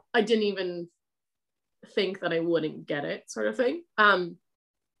didn't even think that I wouldn't get it, sort of thing.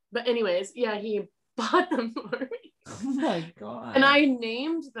 But anyways, he bought them for me. Oh my god. And I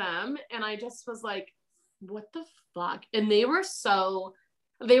named them, and I just was like, what the fuck? And they were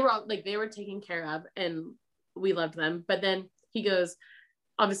taken care of and we loved them. But then he goes,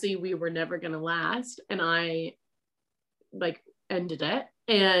 obviously we were never gonna last, and I like ended it.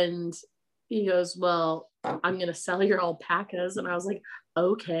 And he goes, well, I'm gonna sell your alpacas. And I was like,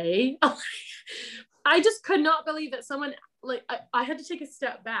 okay. I just could not believe that someone, like, I had to take a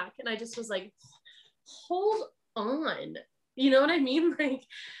step back, and I just was like, hold on, you know what I mean? Like,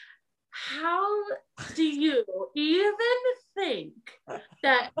 how do you even think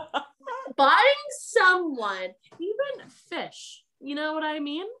that buying someone, even fish, you know what I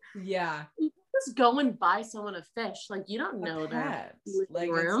mean? Yeah. You just go and buy someone a fish. Like, you don't know their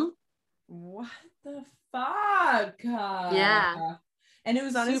room. What the fuck? Yeah. And it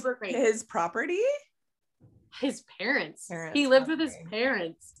was on his property? His parents. He lived with his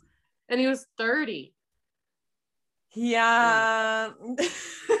parents. And he was 30. Yeah.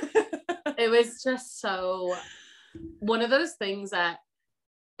 It was just so one of those things that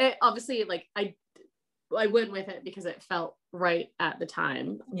it obviously, like, I went with it because it felt right at the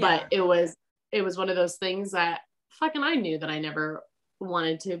time. Yeah. But it was one of those things that fucking I knew that I never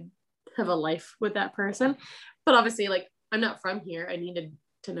wanted to have a life with that person. But obviously, like, I'm not from here. I needed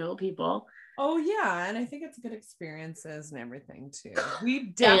to know people. Oh yeah, and I think it's good experiences and everything too.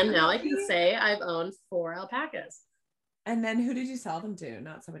 And now I can say I've owned 4 alpacas. And then who did you sell them to?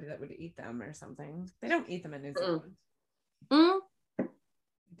 Not somebody that would eat them or something. They don't eat them in New Zealand.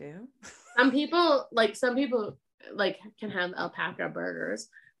 Do? Some people like can have alpaca burgers,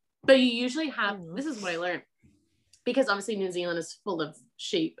 but you usually have, this is what I learned, because obviously New Zealand is full of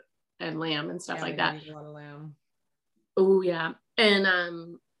sheep and lamb and stuff like that. A lot of lamb. Oh yeah.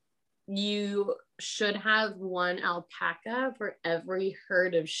 And you should have 1 alpaca for every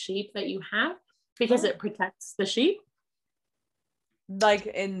herd of sheep that you have, because it protects the sheep. Like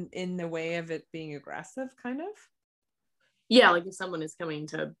in the way of it being aggressive, kind of? Yeah, like if someone is coming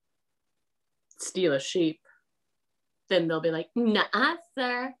to steal a sheep, then they'll be like, nah,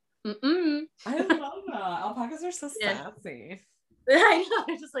 sir. Mm-mm. I love that. Alpacas are so sassy. I know.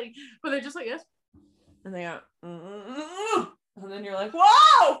 They're just like, but they're just like this. And they go, mm-mm. And then you're like,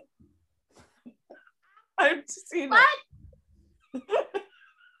 whoa! I've seen what?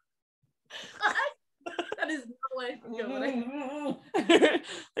 That is no way going. You're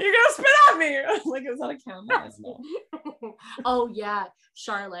gonna spit on me. Like, is that a camera? Oh yeah,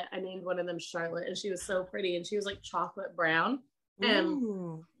 Charlotte. I named one of them Charlotte, and she was so pretty, and she was like chocolate brown.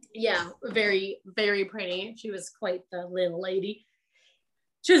 And yeah, very, very pretty. She was quite the little lady.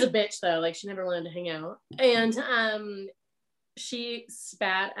 She was a bitch though, like she never wanted to hang out. And she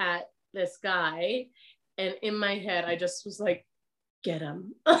spat at this guy, and in my head I just was like, get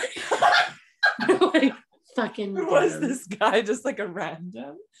him. Like, fucking was this guy just like a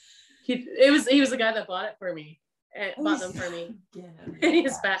random? He was the guy that bought it for me. Bought them for me. He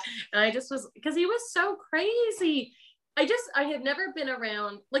was fat. And I just was, because he was so crazy. I had never been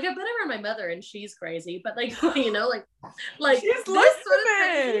around, like I've been around my mother and she's crazy, but like, you know, like she's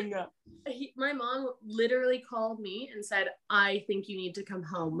listening. My mom literally called me and said, I think you need to come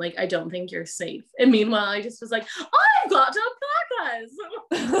home. Like, I don't think you're safe. And meanwhile, I just was like, I've got alpacas.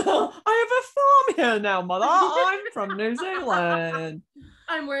 I have a farm here now, mother. I'm from New Zealand.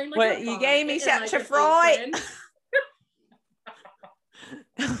 I'm wearing like what, you gave me such a fright.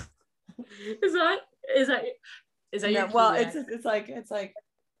 Is that your well, it's like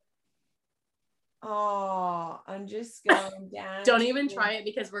oh, I'm just going down. Don't even try it,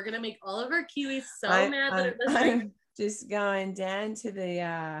 because we're gonna make all of our Kiwis so mad that I'm just going down to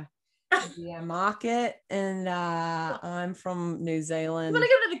the market, and I'm from New Zealand. You want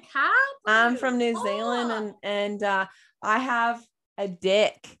to go to the cat? I'm from New Zealand, and I have a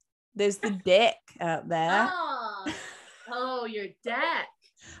deck. There's the deck out there. Oh, your deck.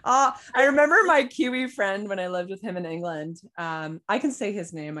 I remember my Kiwi friend when I lived with him in England. I can say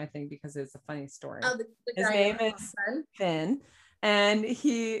his name, I think, because it's a funny story. His name is Finn, and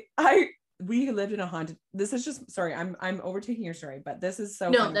we lived in a haunted. This is just, sorry, I'm overtaking your story, but this is so.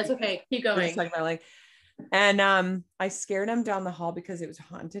 No, that's okay. Keep going. We're just talking about, like, and I scared him down the hall because it was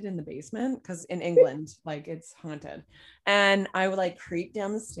haunted in the basement, because in England, like, it's haunted. And I would like creep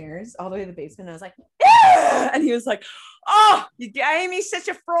down the stairs all the way to the basement, and I was like, ah! And he was like, oh, you gave me such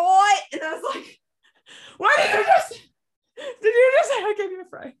a fright. And I was like, what did you just say I gave you a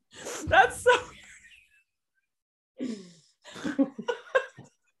fright? That's so weird.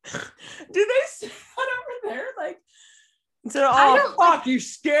 Do they say that over there? Like, instead of, oh fuck, you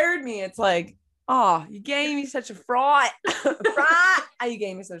scared me, it's like, oh, you gave me such a fright. You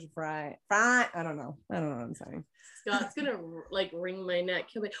gave me such a fright. I don't know what I'm saying. Scott's gonna like wring my neck.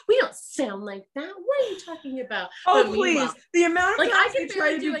 He'll be, we don't sound like that. What are you talking about? Oh, please. The amount of times they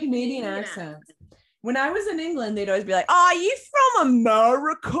try to do Canadian accents. When I was in England, they'd always be like, are you from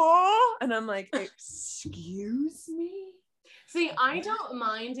America? And I'm like, excuse me? See, I don't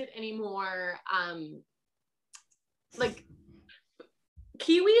mind it anymore. Like,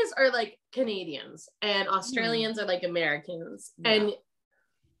 Kiwis are like Canadians, and Australians are like Americans. Yeah. And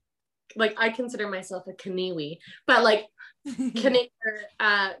like, I consider myself a Kaniwi, but like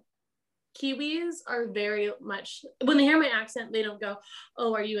Kiwis are very much, when they hear my accent, they don't go,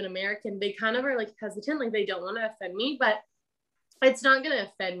 oh, are you an American? They kind of are like hesitant, like they don't want to offend me, but it's not going to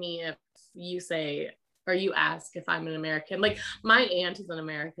offend me if you say, or you ask if I'm an American. Like my aunt is an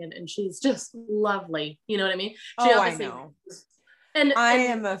American and she's just lovely. You know what I mean? She I know. And I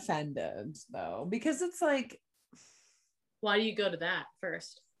am offended though, because it's like, why do you go to that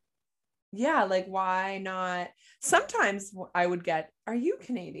first? Yeah, like why not? Sometimes I would get, are you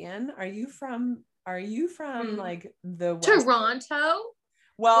Canadian? Are you from like the West? Toronto?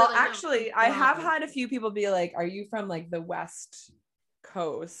 Well, actually, I have had a few people be like, are you from like the West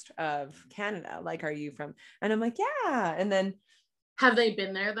Coast of Canada? Like, are you from? And I'm like, yeah. And then have they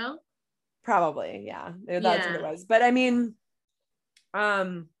been there though? Probably, yeah. That's what it was. But I mean,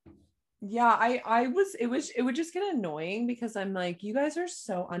 yeah, it would just get annoying because I'm like, you guys are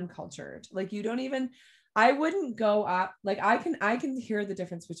so uncultured. Like you don't even, I wouldn't go up, like I can hear the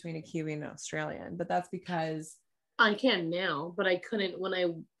difference between a Kiwi and an Australian, but that's because I can now, but I couldn't when I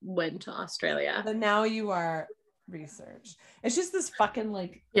went to Australia. But now you are research. It's just this fucking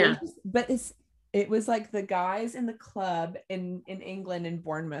like, it was like the guys in the club in England, in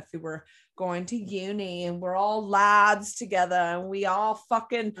Bournemouth, who were going to uni, and we're all lads together, and we all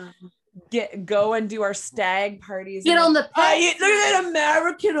fucking go and do our stag parties. Get on the look at that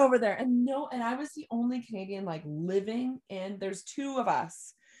American over there. And I was the only Canadian like living in, there's two of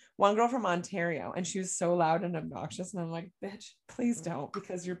us. One girl from Ontario, and she was so loud and obnoxious. And I'm like, bitch, please don't,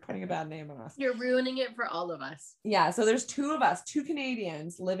 because you're putting a bad name on us. You're ruining it for all of us. Yeah. So there's two of us, two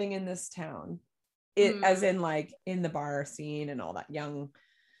Canadians living in this town. As in like in the bar scene and all that young.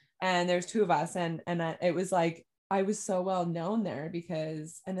 And there's two of us. And it was like, I was so well known there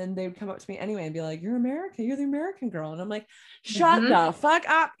because, and then they would come up to me anyway and be like, you're American, you're the American girl. And I'm like, shut the fuck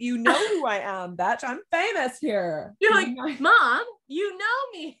up. You know who I am, bitch. I'm famous here. You're like, Mom, you know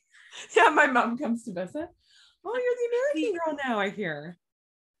me. Yeah, my mom comes to visit. Oh, you're the American girl now, I hear.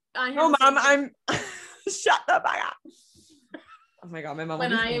 Mom, I'm shut the fuck up. Oh my God, my mom.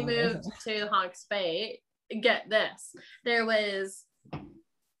 When I moved to Hawke's Bay, get this, there was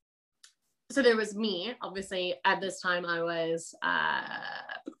me, obviously at this time I was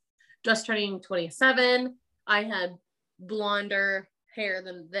just turning 27. I had blonder hair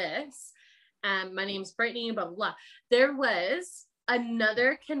than this. My name's Brittany, blah, blah, blah. There was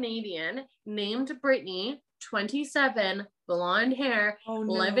another Canadian named Brittany, 27, blonde hair,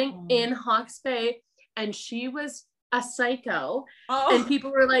 living in Hawke's Bay, and she was a psycho. And people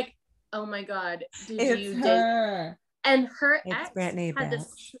were like, oh my God, did you date? And her ex had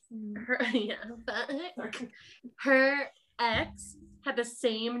this, her ex had the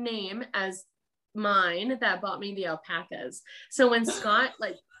same name as mine that bought me the alpacas. So when Scott,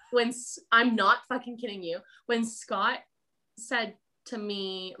 I'm not fucking kidding you, when Scott said to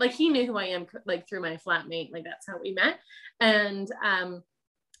me, like he knew who I am, like through my flatmate, like that's how we met. And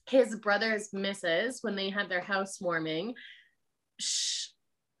his brother's missus, when they had their housewarming,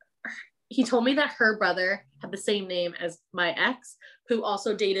 he told me that her brother had the same name as my ex, who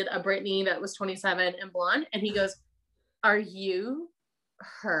also dated a Brittany that was 27 and blonde. And he goes, are you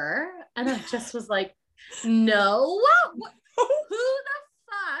her? And I just was like, no. Who the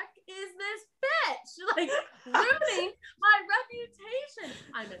fuck is this bitch? Like ruining my reputation.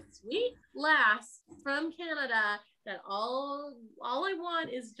 I'm a sweet lass from Canada that all I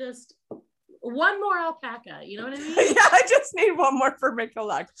want is just one more alpaca, you know what I mean? Yeah, I just need one more for my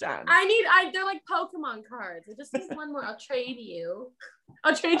collection. They're like Pokemon cards. I just need one more. I'll trade you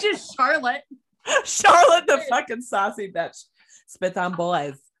Charlotte. Charlotte, the fucking saucy bitch. Spits on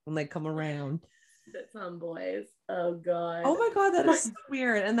boys when they come around. Spits on boys. Oh God. Oh my God, that is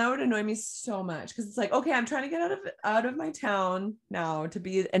weird. And that would annoy me so much because it's like, okay, I'm trying to get out of my town now to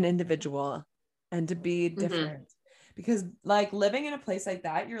be an individual and to be different. Because like living in a place like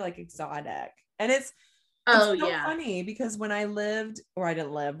that, you're like exotic. And it's so funny because when I lived, or I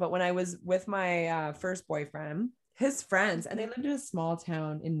didn't live, but when I was with my first boyfriend, his friends, and they lived in a small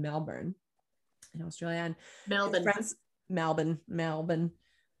town in Melbourne, in Australia. And Melbourne.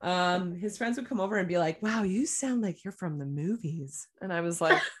 His friends would come over and be like, wow, you sound like you're from the movies. And I was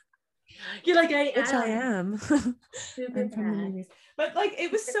like, you're like, I am. I'm from the movies. But like,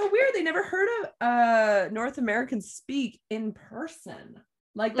 it was so weird. They never heard of North Americans speak in person.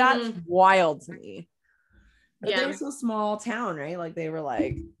 Like that's wild to me. But they're so small town, right? Like they were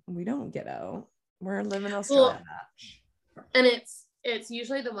like, we don't get out. We're living in Australia. And it's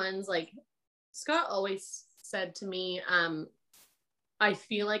usually the ones like Scott always said to me, I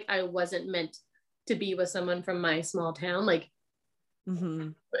feel like I wasn't meant to be with someone from my small town. Like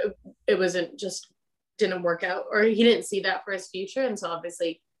it wasn't just didn't work out, or he didn't see that for his future. And so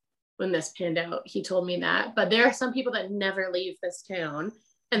obviously when this panned out, he told me that. But there are some people that never leave this town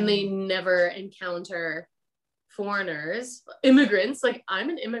and they never encounter foreigners, immigrants. Like, I'm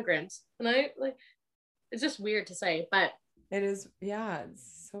an immigrant, and I like, it's just weird to say, but it is. Yeah,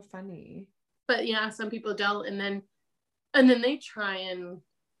 it's so funny. But yeah, some people don't, and then they try and,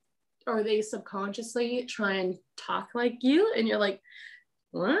 or they subconsciously try and talk like you, and you're like,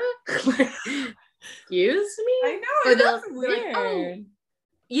 what? Like, excuse me? I know, that's weird. Like, oh.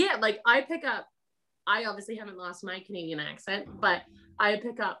 Yeah, like I obviously haven't lost my Canadian accent, but I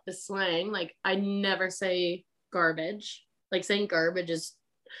pick up the slang. Like, I never say garbage. Like, saying garbage is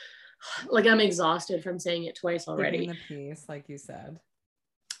like, I'm exhausted from saying it twice already. The piece, like you said.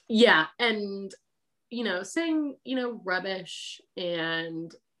 Yeah, and saying rubbish,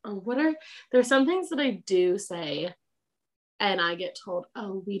 and there's some things that I do say, and I get told,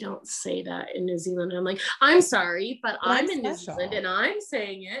 oh, we don't say that in New Zealand. And I'm like, I'm sorry, but I'm in New Zealand and I'm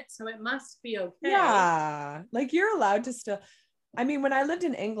saying it, so it must be okay. Yeah, like, you're allowed to still. I mean, when I lived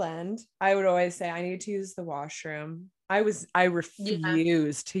in England, I would always say I need to use the washroom. I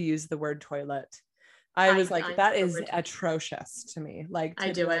refused to use the word toilet. I was like, that is atrocious to me. Like,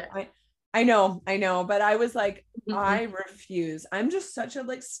 I do it. I know, but I was like, I refuse. I'm just such a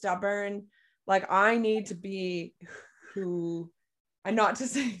like stubborn, like, I need to be who, and not to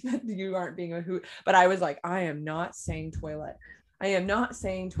say that you aren't being a who, but I was like, I am not saying toilet. I am not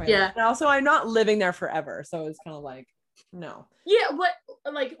saying toilet. Yeah. And also, I'm not living there forever. So it's kind of like, no. Yeah. What,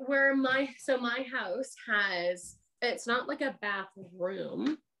 like, where my house has, it's not like a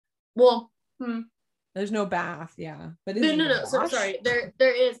bathroom. Well, there's no bath. Yeah. But no. So sorry.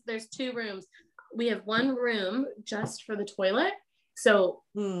 There's 2 rooms. We have one room just for the toilet. So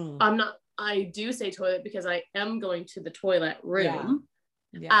I do say toilet because I am going to the toilet room.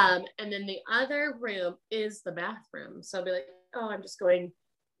 Yeah. And then the other room is the bathroom. So I'll be like, oh, I'm just going.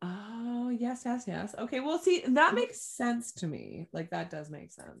 Oh, yes. Okay. Well, see, that makes sense to me. Like, that does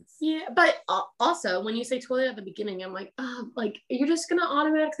make sense. Yeah. But also, when you say toilet at the beginning, I'm like, oh, like, you're just going to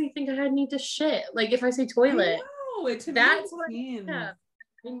automatically think I need to shit. Like, if I say toilet. No, that's what I have.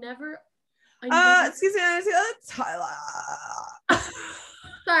 I never. Excuse me. I see Tyler.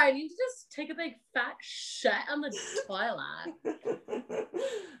 Sorry, I need to just take a big fat shit on the toilet.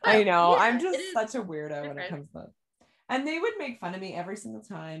 I know. Yeah, I'm just such a weirdo when it comes to that. And they would make fun of me every single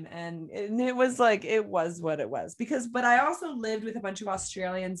time. And it was like, it was what it was. But I also lived with a bunch of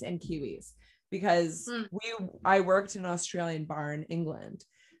Australians and Kiwis because I worked in an Australian bar in England.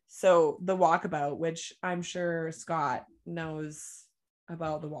 So the Walkabout, which I'm sure Scott knows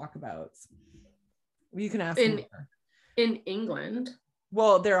about the Walkabouts. You can ask him. In England?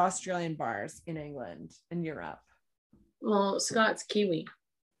 Well, they're Australian bars in England and Europe. Well, Scott's Kiwi.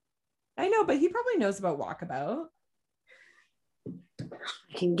 I know, but he probably knows about Walkabout.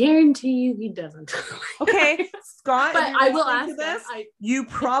 I can guarantee you he doesn't. Okay, Scott, but I will ask this. You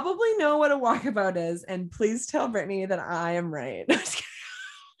probably know what a Walkabout is, and please tell Brittany that I am right.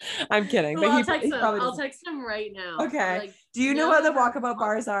 I'm kidding. Well, but I'll text him right now. Okay. Like, do you know what the Walkabout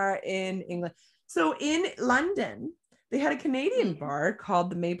bars are in England? So in London, they had a Canadian bar called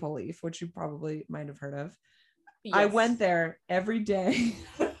the Maple Leaf, which you probably might have heard of. Yes. I went there every day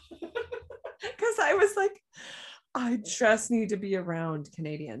because I was like, I just need to be around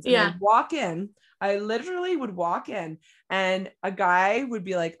Canadians. And I'd walk in. I literally would walk in and a guy would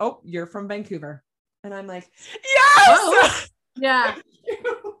be like, oh, you're from Vancouver. And I'm like, yes! Oh, yeah.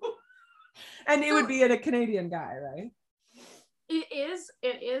 And it would be a Canadian guy, right?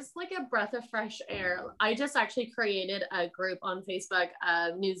 It is like a breath of fresh air. I just actually created a group on Facebook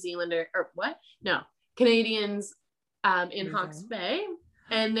of New Zealander Canadians in Hawke's Bay,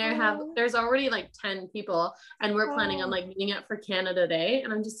 and there's already like 10 people, and we're planning on like meeting up for Canada Day,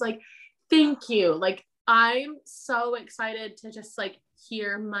 and I'm just like, thank you. Like, I'm so excited to just like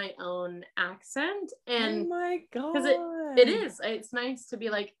hear my own accent, and oh my god, because it's nice to be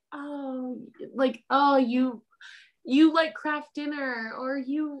like, oh you like craft dinner, or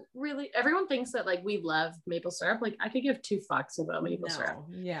you really, everyone thinks that like we love maple syrup. Like, I could give 2 fucks about maple syrup.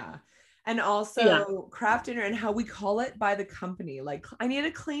 Yeah. And also craft dinner and how we call it by the company. Like, I need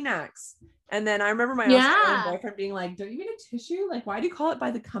a Kleenex. And then I remember my Australian boyfriend being like, don't you need a tissue? Like, why do you call it by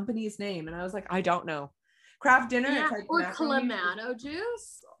the company's name? And I was like, I don't know. Craft dinner. It's like or Clamato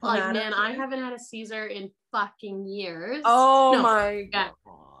juice. Like, man, I haven't had a Caesar in fucking years. Oh my god.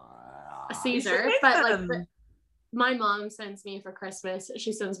 A Caesar. But like, my mom sends me for Christmas,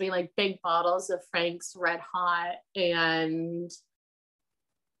 she sends me like big bottles of Frank's Red Hot, and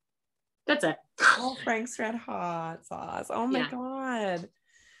that's it. Oh, Frank's Red Hot sauce. Oh my god.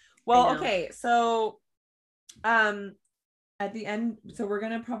 Well, okay. So, at the end, so we're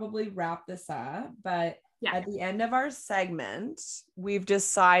going to probably wrap this up, but Yeah. at the end of our segment, we've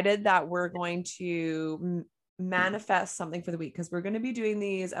decided that we're going to manifest something for the week, because we're going to be doing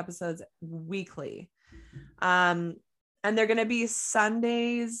these episodes weekly. And they're going to be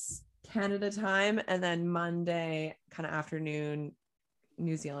Sundays Canada time, and then Monday kind of afternoon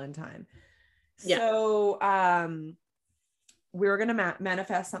New Zealand time. Yeah. So we're going to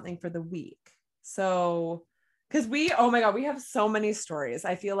manifest something for the week. So because oh my God, we have so many stories.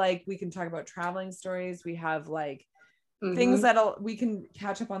 I feel like we can talk about traveling stories. We have like things that we can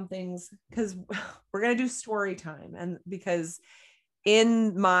catch up on things, because we're going to do story time. And because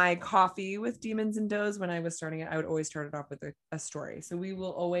in my Coffee with Demons and Does, when I was starting it, I would always start it off with a story. So we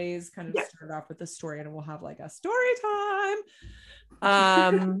will always kind of start off with a story, and we'll have like a story time.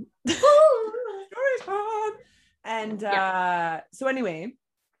 Story time. And so anyway,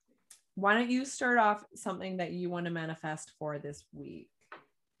 why don't you start off something that you want to manifest for this week?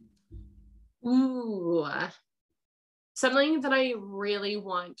 Ooh, something that I really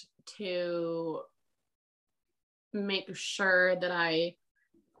want to make sure that I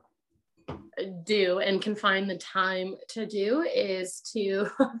do and can find the time to do is to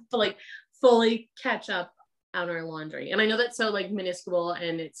like fully catch up on our laundry. And I know that's so like minuscule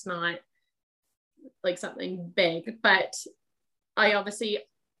and it's not like something big, but I obviously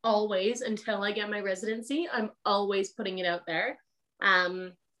always, until I get my residency, I'm always putting it out there.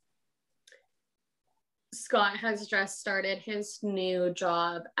 Scott has just started his new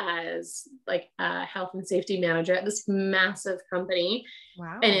job as like a health and safety manager at this massive company.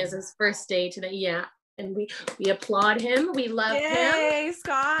 Wow. And it's his first day today. Yeah. And we applaud him. We love him. Yay,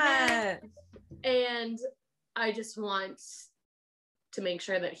 Scott. And I just want to make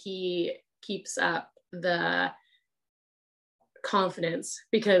sure that he keeps up the confidence,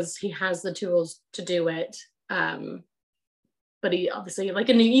 because he has the tools to do it. But he obviously, like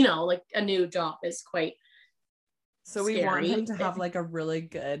a new job is quite so we want him to have like a really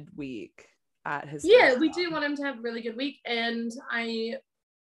good week at his we do want him to have a really good week. And I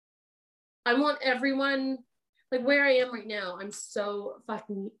want everyone, like where I am right now, I'm so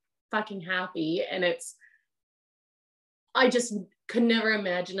fucking happy. And I just could never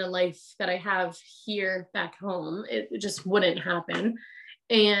imagine a life that I have here back home. It just wouldn't happen.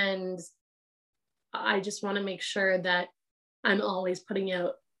 And I just want to make sure that I'm always putting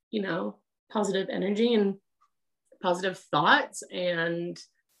out, positive energy and positive thoughts. And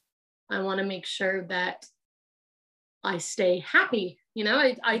I want to make sure that I stay happy.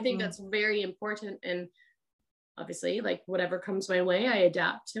 I think that's very important. And obviously, like whatever comes my way, I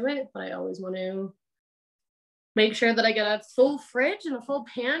adapt to it. But I always want to make sure that I get a full fridge and a full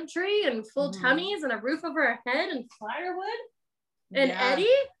pantry and full tummies and a roof over our head and firewood and Eddie.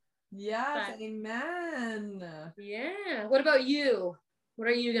 Yes, amen. Yeah. What about you? What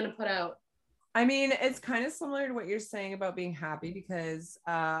are you going to put out? I mean, it's kind of similar to what you're saying about being happy, because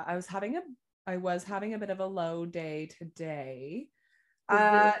I was having a bit of a low day today.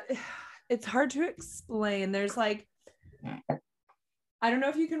 It's hard to explain. There's like, I don't know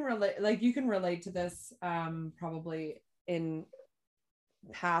if you can relate, like you can relate to this probably in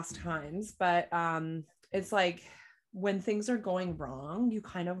past times, but it's like when things are going wrong, you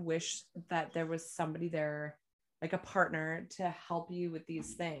kind of wish that there was somebody there, like a partner, to help you with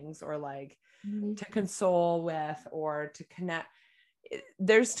these things, or like to console with, or to connect.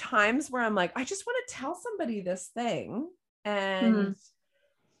 There's times where I'm like, I just want to tell somebody this thing, and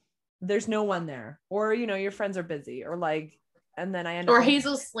there's no one there, or your friends are busy, or like, and then I end up, or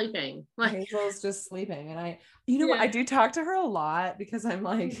Hazel's sleeping. Hazel's just sleeping, and I what, I do talk to her a lot, because I'm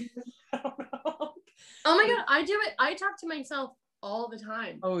like, I don't know. Oh my God, I do it. I talk to myself all the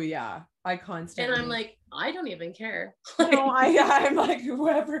time. Oh yeah, I constantly. And I'm like, I don't even care. No, I'm like,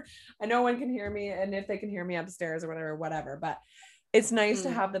 whoever, I know one can hear me, and if they can hear me upstairs or whatever. But it's nice to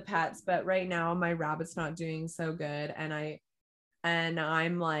have the pets. But right now, my rabbit's not doing so good, and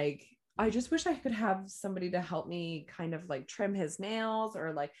I'm like, I just wish I could have somebody to help me kind of like trim his nails,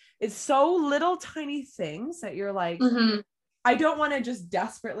 or like, it's so little tiny things that you're like, I don't want to just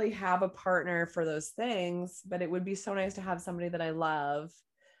desperately have a partner for those things, but it would be so nice to have somebody that I love.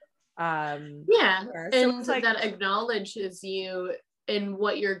 And so like, that acknowledges you in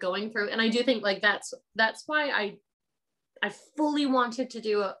what you're going through. And I do think like that's why I fully wanted to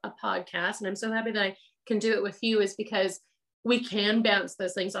do a podcast, and I'm so happy that I can do it with you, is because we can bounce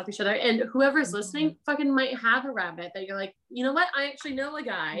those things off each other. And whoever's listening fucking might have a rabbit that you're like, you know what? I actually know a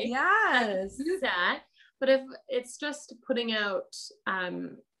guy that can do that. But if it's just putting out,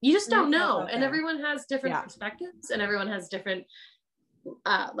 you just don't know. And everyone has different perspectives, and everyone has different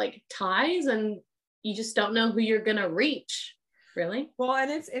like ties. And you just don't know who you're gonna reach, really. Well,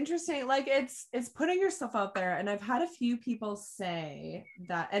 and it's interesting, like it's putting yourself out there. And I've had a few people say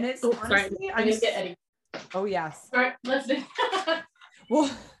that, and it's honestly, I'm gonna get Eddie. Oh yes. All right, let's do. Well,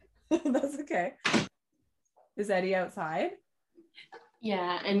 that's okay. Is Eddie outside?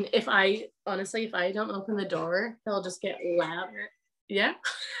 Yeah, and if I don't open the door, he'll just get louder. Yeah.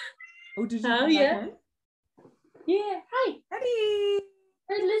 Oh, did you? Oh yeah. Yeah. Hi, Eddie.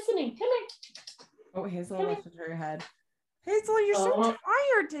 we're listening. Come here. Oh, Hazel lifted her head. Hazel, you're so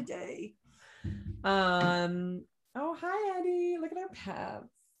tired today. Oh, hi, Eddie. Look at our pets.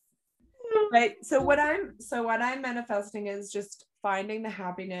 Right. So what I'm manifesting is just finding the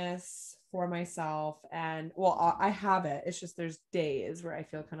happiness for myself. And well, I have it. It's just there's days where I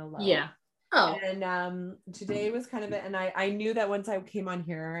feel kind of low. Yeah. Oh. And today was kind of it. And I knew that once I came on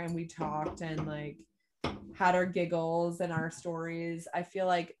here and we talked and like had our giggles and our stories, I feel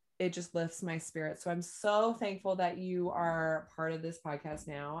like it just lifts my spirit. So I'm so thankful that you are part of this podcast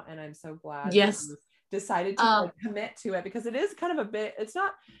now. And I'm so glad yes. you decided to like, commit to it, because it is kind of a bit, it's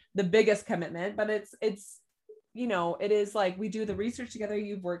not the biggest commitment, but it's, you know, it is like we do the research together.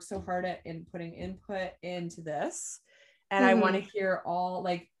 You've worked so hard at in putting input into this. And I want to hear all,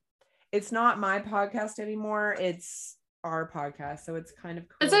 like, it's not my podcast anymore. It's our podcast. So it's kind of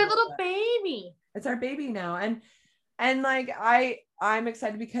cool. It's our little baby. It's our baby now. And like, I'm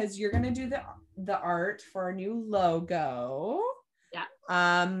excited because you're going to do the art for our new logo. Yeah.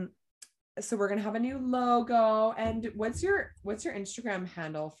 So we're going to have a new logo. And what's your Instagram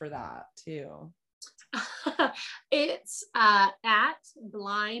handle for that too? It's at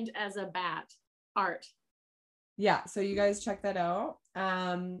Blind as a Bat art. Yeah. So you guys check that out.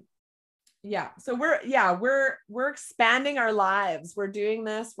 Yeah. So we're expanding our lives. We're doing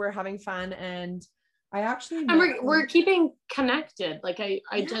this. We're having fun. And I actually we're keeping connected. Like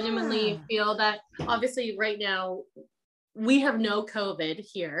I genuinely feel that obviously right now we have no COVID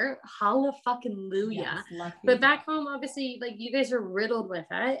here. Hallelujah. Yes, but back home, obviously, like you guys are riddled with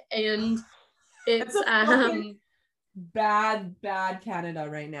it. And it's bad Canada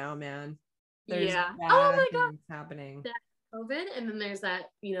right now, man. There's bad oh my God happening. That COVID, and then there's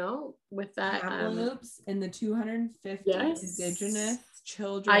that, you know, with that Kamloops and the 250 Indigenous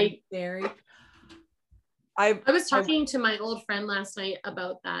children buried. I was talking to my old friend last night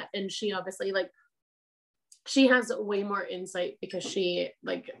about that, and she obviously she has way more insight because she's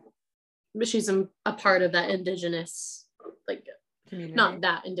a part of that Indigenous community. Not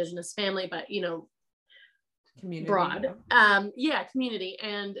that Indigenous family, but you know, community broad community.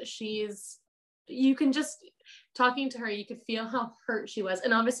 And you can just talking to her, you could feel how hurt she was,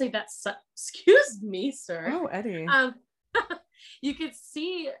 and obviously that's excuse me sir, oh Eddie, you could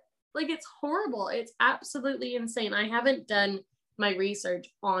see like it's horrible. It's absolutely insane. I haven't done my research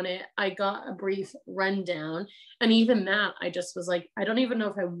on it. I got a brief rundown, and even that I just was like, I don't even know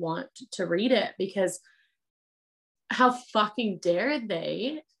if I want to read it, because how fucking dare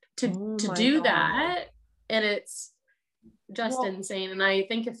they to do God. That. And it's just insane. And I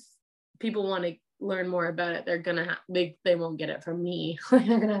think if people want to learn more about it, they're gonna they won't get it from me.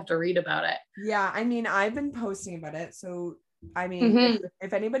 They're gonna have to read about it. Yeah, I mean, I've been posting about it, so I mean,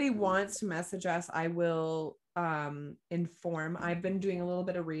 if anybody wants to message us, I will inform. I've been doing a little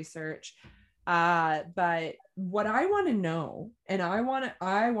bit of research, but what I want to know, and I want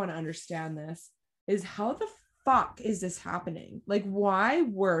to understand this, is how the fuck is this happening? Like, why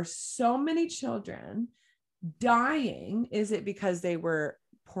were so many children dying? Is it because they were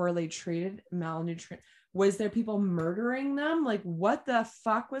poorly treated, malnutrition? Was there people murdering them? Like, what the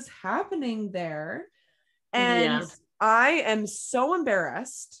fuck was happening there? And I am so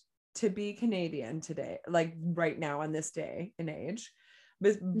embarrassed to be Canadian today, like right now on this day and age,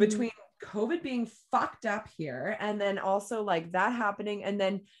 between COVID being fucked up here, and then also like that happening, and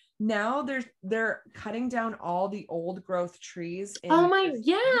then now they're cutting down all the old growth trees. What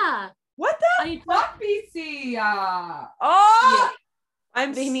the fuck, BC?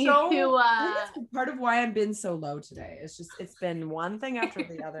 I'm that's part of why I've been so low today. It's been one thing after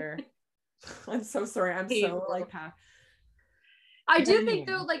the other. I'm so sorry. I'm so like I do think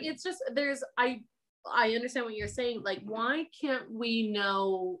though, like it's just I understand what you're saying. Like, why can't we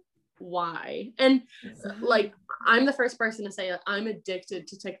know why? And like, I'm the first person to say I'm addicted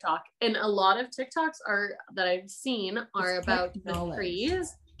to TikTok, and a lot of TikToks that I've seen are about the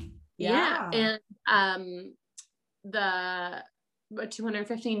trees. And the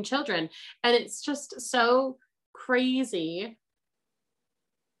 215 children, and it's just so crazy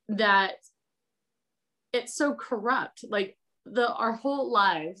that it's so corrupt. Like our whole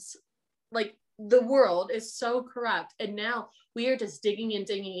lives, like the world is so corrupt, and now we are just digging and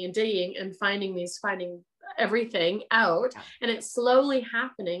digging and digging and finding everything out, and it's slowly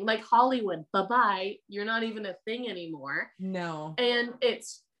happening, like Hollywood, bye-bye, you're not even a thing anymore. No. And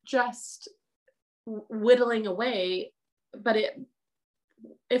it's just whittling away. But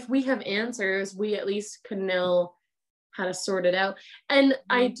if we have answers, we at least can know how to sort it out. And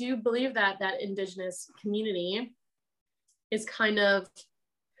I do believe that Indigenous community is kind of,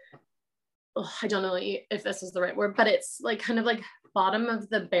 I don't know if this is the right word, but it's like kind of like bottom of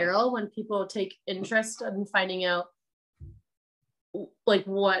the barrel when people take interest in finding out like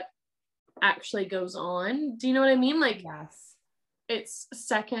what actually goes on. Do you know what I mean? Like, yes, it's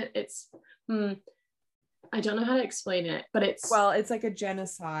second, it's I don't know how to explain it, but it's like a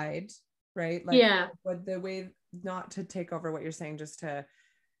genocide, right? Like, yeah, but the way, not to take over what you're saying, just to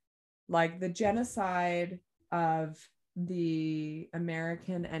like the genocide of the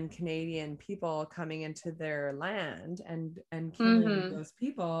American and Canadian people coming into their land and killing those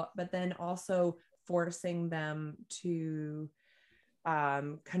people, but then also forcing them to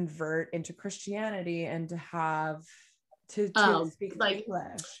convert into Christianity and to have to speak like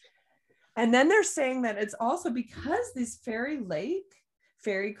English. And then they're saying that it's also because this Fairy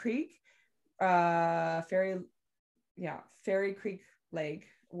Creek Lake.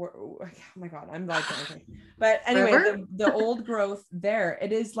 Oh my God, I'm like, okay. But anyway, the old growth there,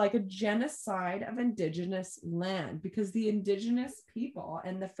 it is like a genocide of Indigenous land, because the Indigenous people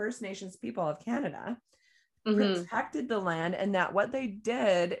and the First Nations people of Canada protected the land, and that what they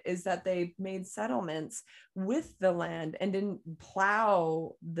did is that they made settlements with the land and didn't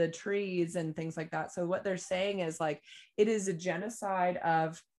plow the trees and things like that. So what they're saying is like, it is a genocide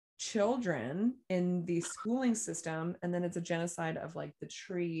of children in the schooling system, and then it's a genocide of like the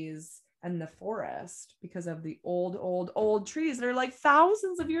trees and the forest, because of the old trees that are like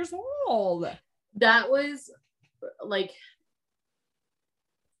thousands of years old. That was like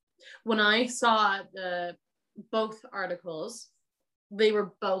when I saw both articles, they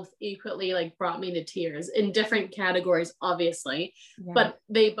were both equally like brought me to tears in different categories, obviously, but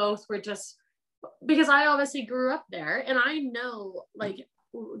they both were just because I obviously grew up there, and I know like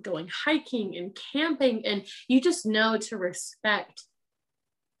going hiking and camping, and you just know to respect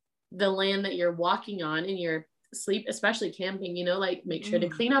the land that you're walking on in your sleep, especially camping, you know, like make sure to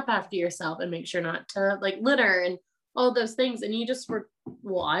clean up after yourself and make sure not to like litter and all those things. And you just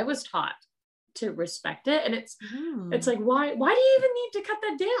I was taught to respect it, and it's like why do you even need to cut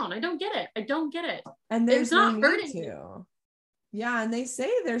that down? I don't get it. And there's not hurting you. Yeah, and they say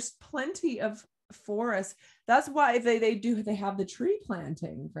there's plenty of forest. That's why they have the tree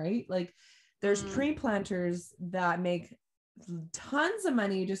planting, right? Like there's tree planters that make tons of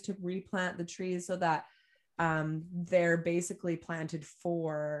money just to replant the trees, so that they're basically planted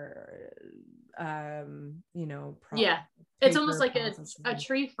for it's almost like a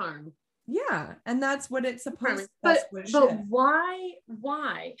tree farm. Yeah, and that's what it's supposed to. But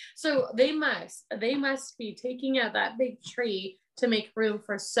why? So they must be taking out that big tree to make room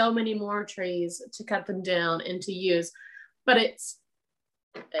for so many more trees to cut them down and to use. But it's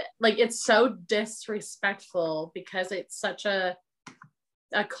like, it's so disrespectful because it's such a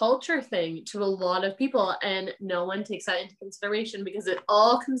culture thing to a lot of people, and no one takes that into consideration because it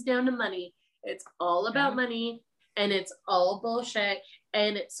all comes down to money. It's all about money, and it's all bullshit.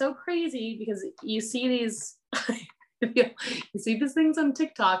 And it's so crazy because you see these things on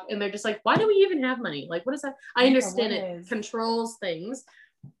TikTok, and they're just like, why do we even have money? Like, what is that? I understand it controls things,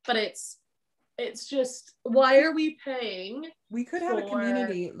 but it's just, why are we paying? We could have a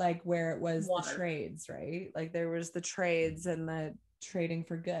community like where it was water. The trades, right? Like there was the trades and the trading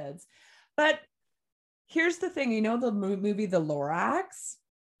for goods. But here's the thing, you know, the movie The Lorax?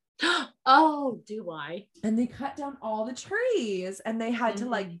 Oh, do I? And they cut down all the trees, and they had to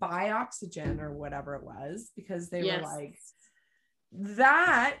like buy oxygen or whatever it was, because they were like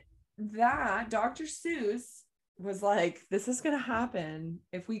that Dr. Seuss was like, this is going to happen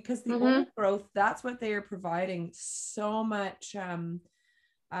if we, because the old growth, that's what they are providing so much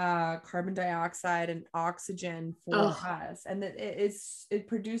carbon dioxide and oxygen for us, and that it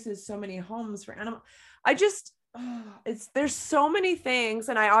produces so many homes for animals. There's so many things,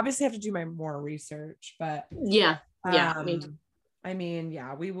 and I obviously have to do my more research, but I mean,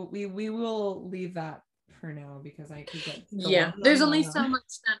 we will leave that for now, because I could get there's only so much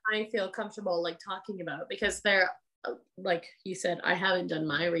that I feel comfortable like talking about, because they're like you said, I haven't done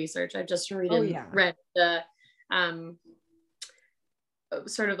my research. I've just read the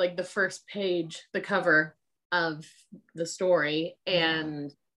sort of like the first page, the cover of the story,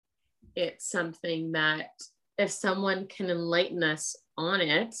 and it's something that if someone can enlighten us on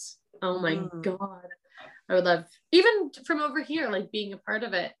it, Oh my God. I would love, even from over here, like being a part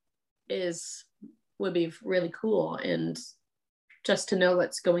of it would be really cool. And just to know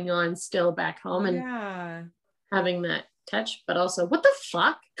what's going on still back home and having that touch, but also what the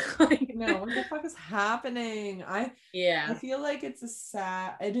fuck? No, what the fuck is happening? I feel like it's a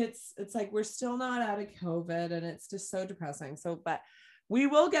sad, and it's like we're still not out of COVID, and it's just so depressing. So, but we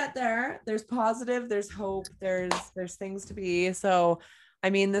will get there. There's positive, there's hope, there's things to be. So I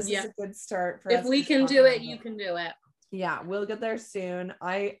mean, this is a good start for us. If we can do it, you can do it. Yeah, we'll get there soon.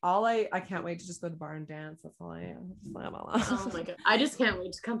 I can't wait to just go to the bar and dance. That's all I am. Oh my God. I just can't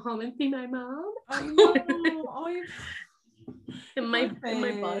wait to come home and see my mom. I know. in my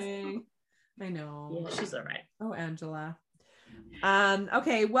bus. I know. Yeah, she's all right. Oh, Angela.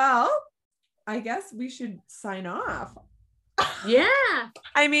 Okay, well, I guess we should sign off. Yeah.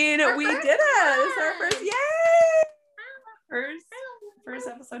 I mean, we did it. It's our first, yay! First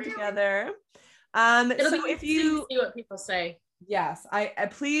episode together. So if you see what people say. Yes, I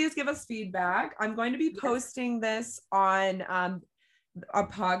please give us feedback. I'm going to be posting this on a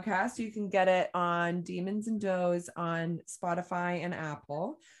podcast. You can get it on Demons and Does on Spotify and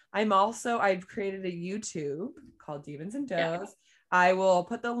Apple. I've created a YouTube called Demons and Does. Yeah. I will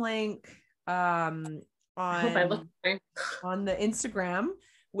put the link on the Instagram,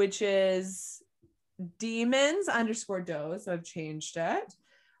 which is demons_does. So I've changed it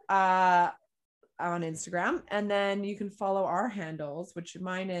on Instagram, and then you can follow our handles, which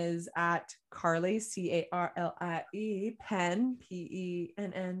mine is at Carly CARLIE Penn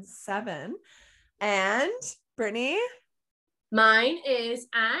PENN7, and Brittany. Mine is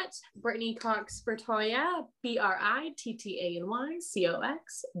at Brittany Cox Bertoya,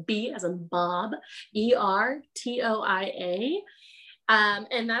 BRITTANYCOX, B as in Bob, ERTOIA.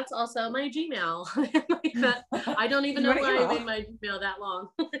 And that's also my Gmail. I don't even know why I made my Gmail that long.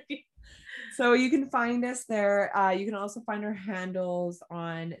 So you can find us there. You can also find our handles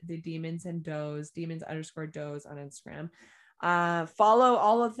on the Demons and Does, Demons_Does on Instagram. Follow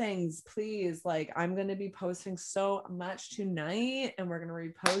all the things, please. Like, I'm going to be posting so much tonight, and we're going to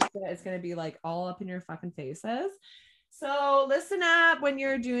repost it. It's going to be like all up in your fucking faces. So listen up when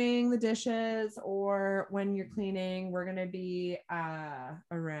you're doing the dishes or when you're cleaning. We're going to be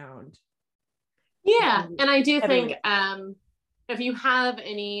around. Yeah. And I do think if you have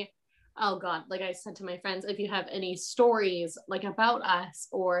any, oh God, like I said to my friends, if you have any stories like about us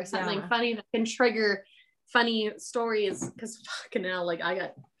or something funny that can trigger funny stories, because fucking hell, like I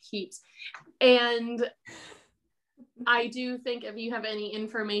got heaps. And I do think if you have any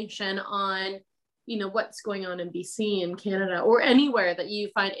information on, you know, what's going on in BC and Canada or anywhere that you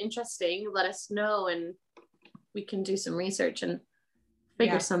find interesting, let us know and we can do some research and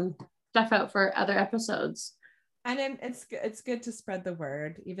figure some stuff out for other episodes. And it's good to spread the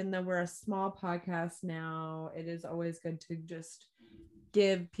word. Even though we're a small podcast now, it is always good to just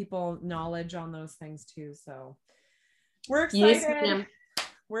give people knowledge on those things too. So we're excited. Yes,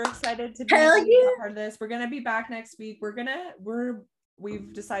 we're excited to be part of this. We're gonna be back next week.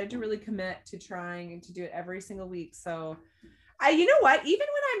 We've decided to really commit to trying to do it every single week. So you know what? Even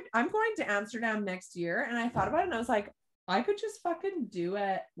when I'm going to Amsterdam next year, and I thought about it, and I was like, I could just fucking do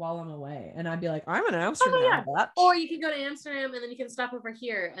it while I'm away, and I'd be like, I'm in Amsterdam. Oh, yeah. Or you can go to Amsterdam and then you can stop over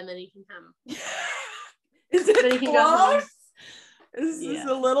here and then you can come. Is it close? Is this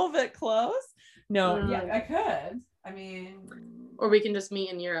a little bit close? No, yeah, I could. I mean, or we can just meet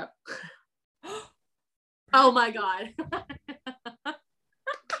in Europe. Oh my God.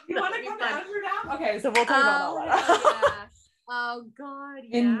 You want to come to Amsterdam? Okay, so we'll talk about that. Yeah. Oh God.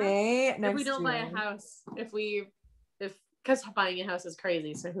 Yeah. In May next if we don't buy a house, because buying a house is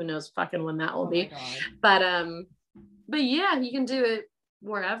crazy, so who knows fucking when that will be. But yeah, you can do it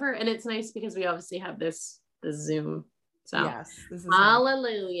wherever, and it's nice because we obviously have this Zoom. So yes, this is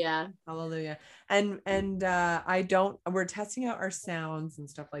hallelujah. And we're testing out our sounds and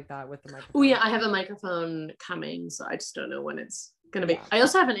stuff like that with the microphone. Oh yeah, I have a microphone coming, so I just don't know when it's gonna be. I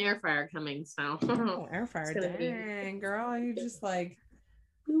also have an air fryer coming, so air fryer, dang girl, you just like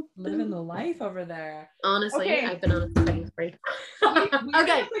living the life over there. Honestly, I've been on a spending spree.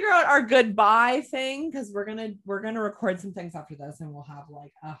 Okay, figure out our goodbye thing, because we're gonna record some things after this, and we'll have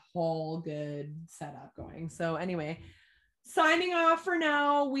like a whole good setup going. So anyway, signing off for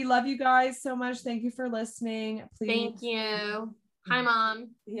now. We love you guys so much. Thank you for listening. Please. Thank you. Hi, Mom.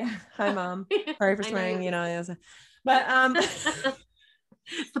 Yeah. Hi, Mom. Sorry for swearing. You know, but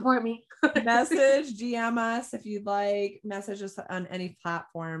support me. Message, DM us if you'd like. Message us on any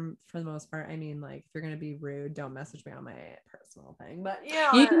platform for the most part. I mean, like, if you're gonna be rude, don't message me on my personal. personal thing, but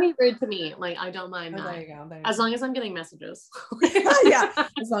yeah, you can be rude to me. Like, I don't mind that. There you go. As long as I'm getting messages. Yeah,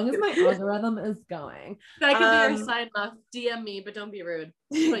 as long as my algorithm is going. That could be your sign off. DM me, but don't be rude.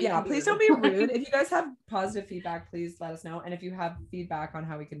 Yeah, please don't be rude. If you guys have positive feedback, please let us know. And if you have feedback on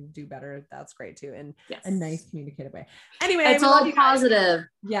how we can do better, that's great too. In a nice communicative way. Anyway, it's all positive.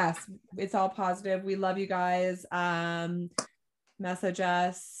 Yes, it's all positive. We love you guys. Message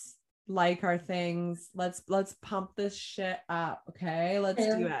us, like our things. Let's pump this shit up. Okay, let's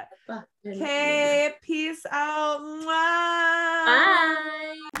do it. Okay, peace out. Mwah.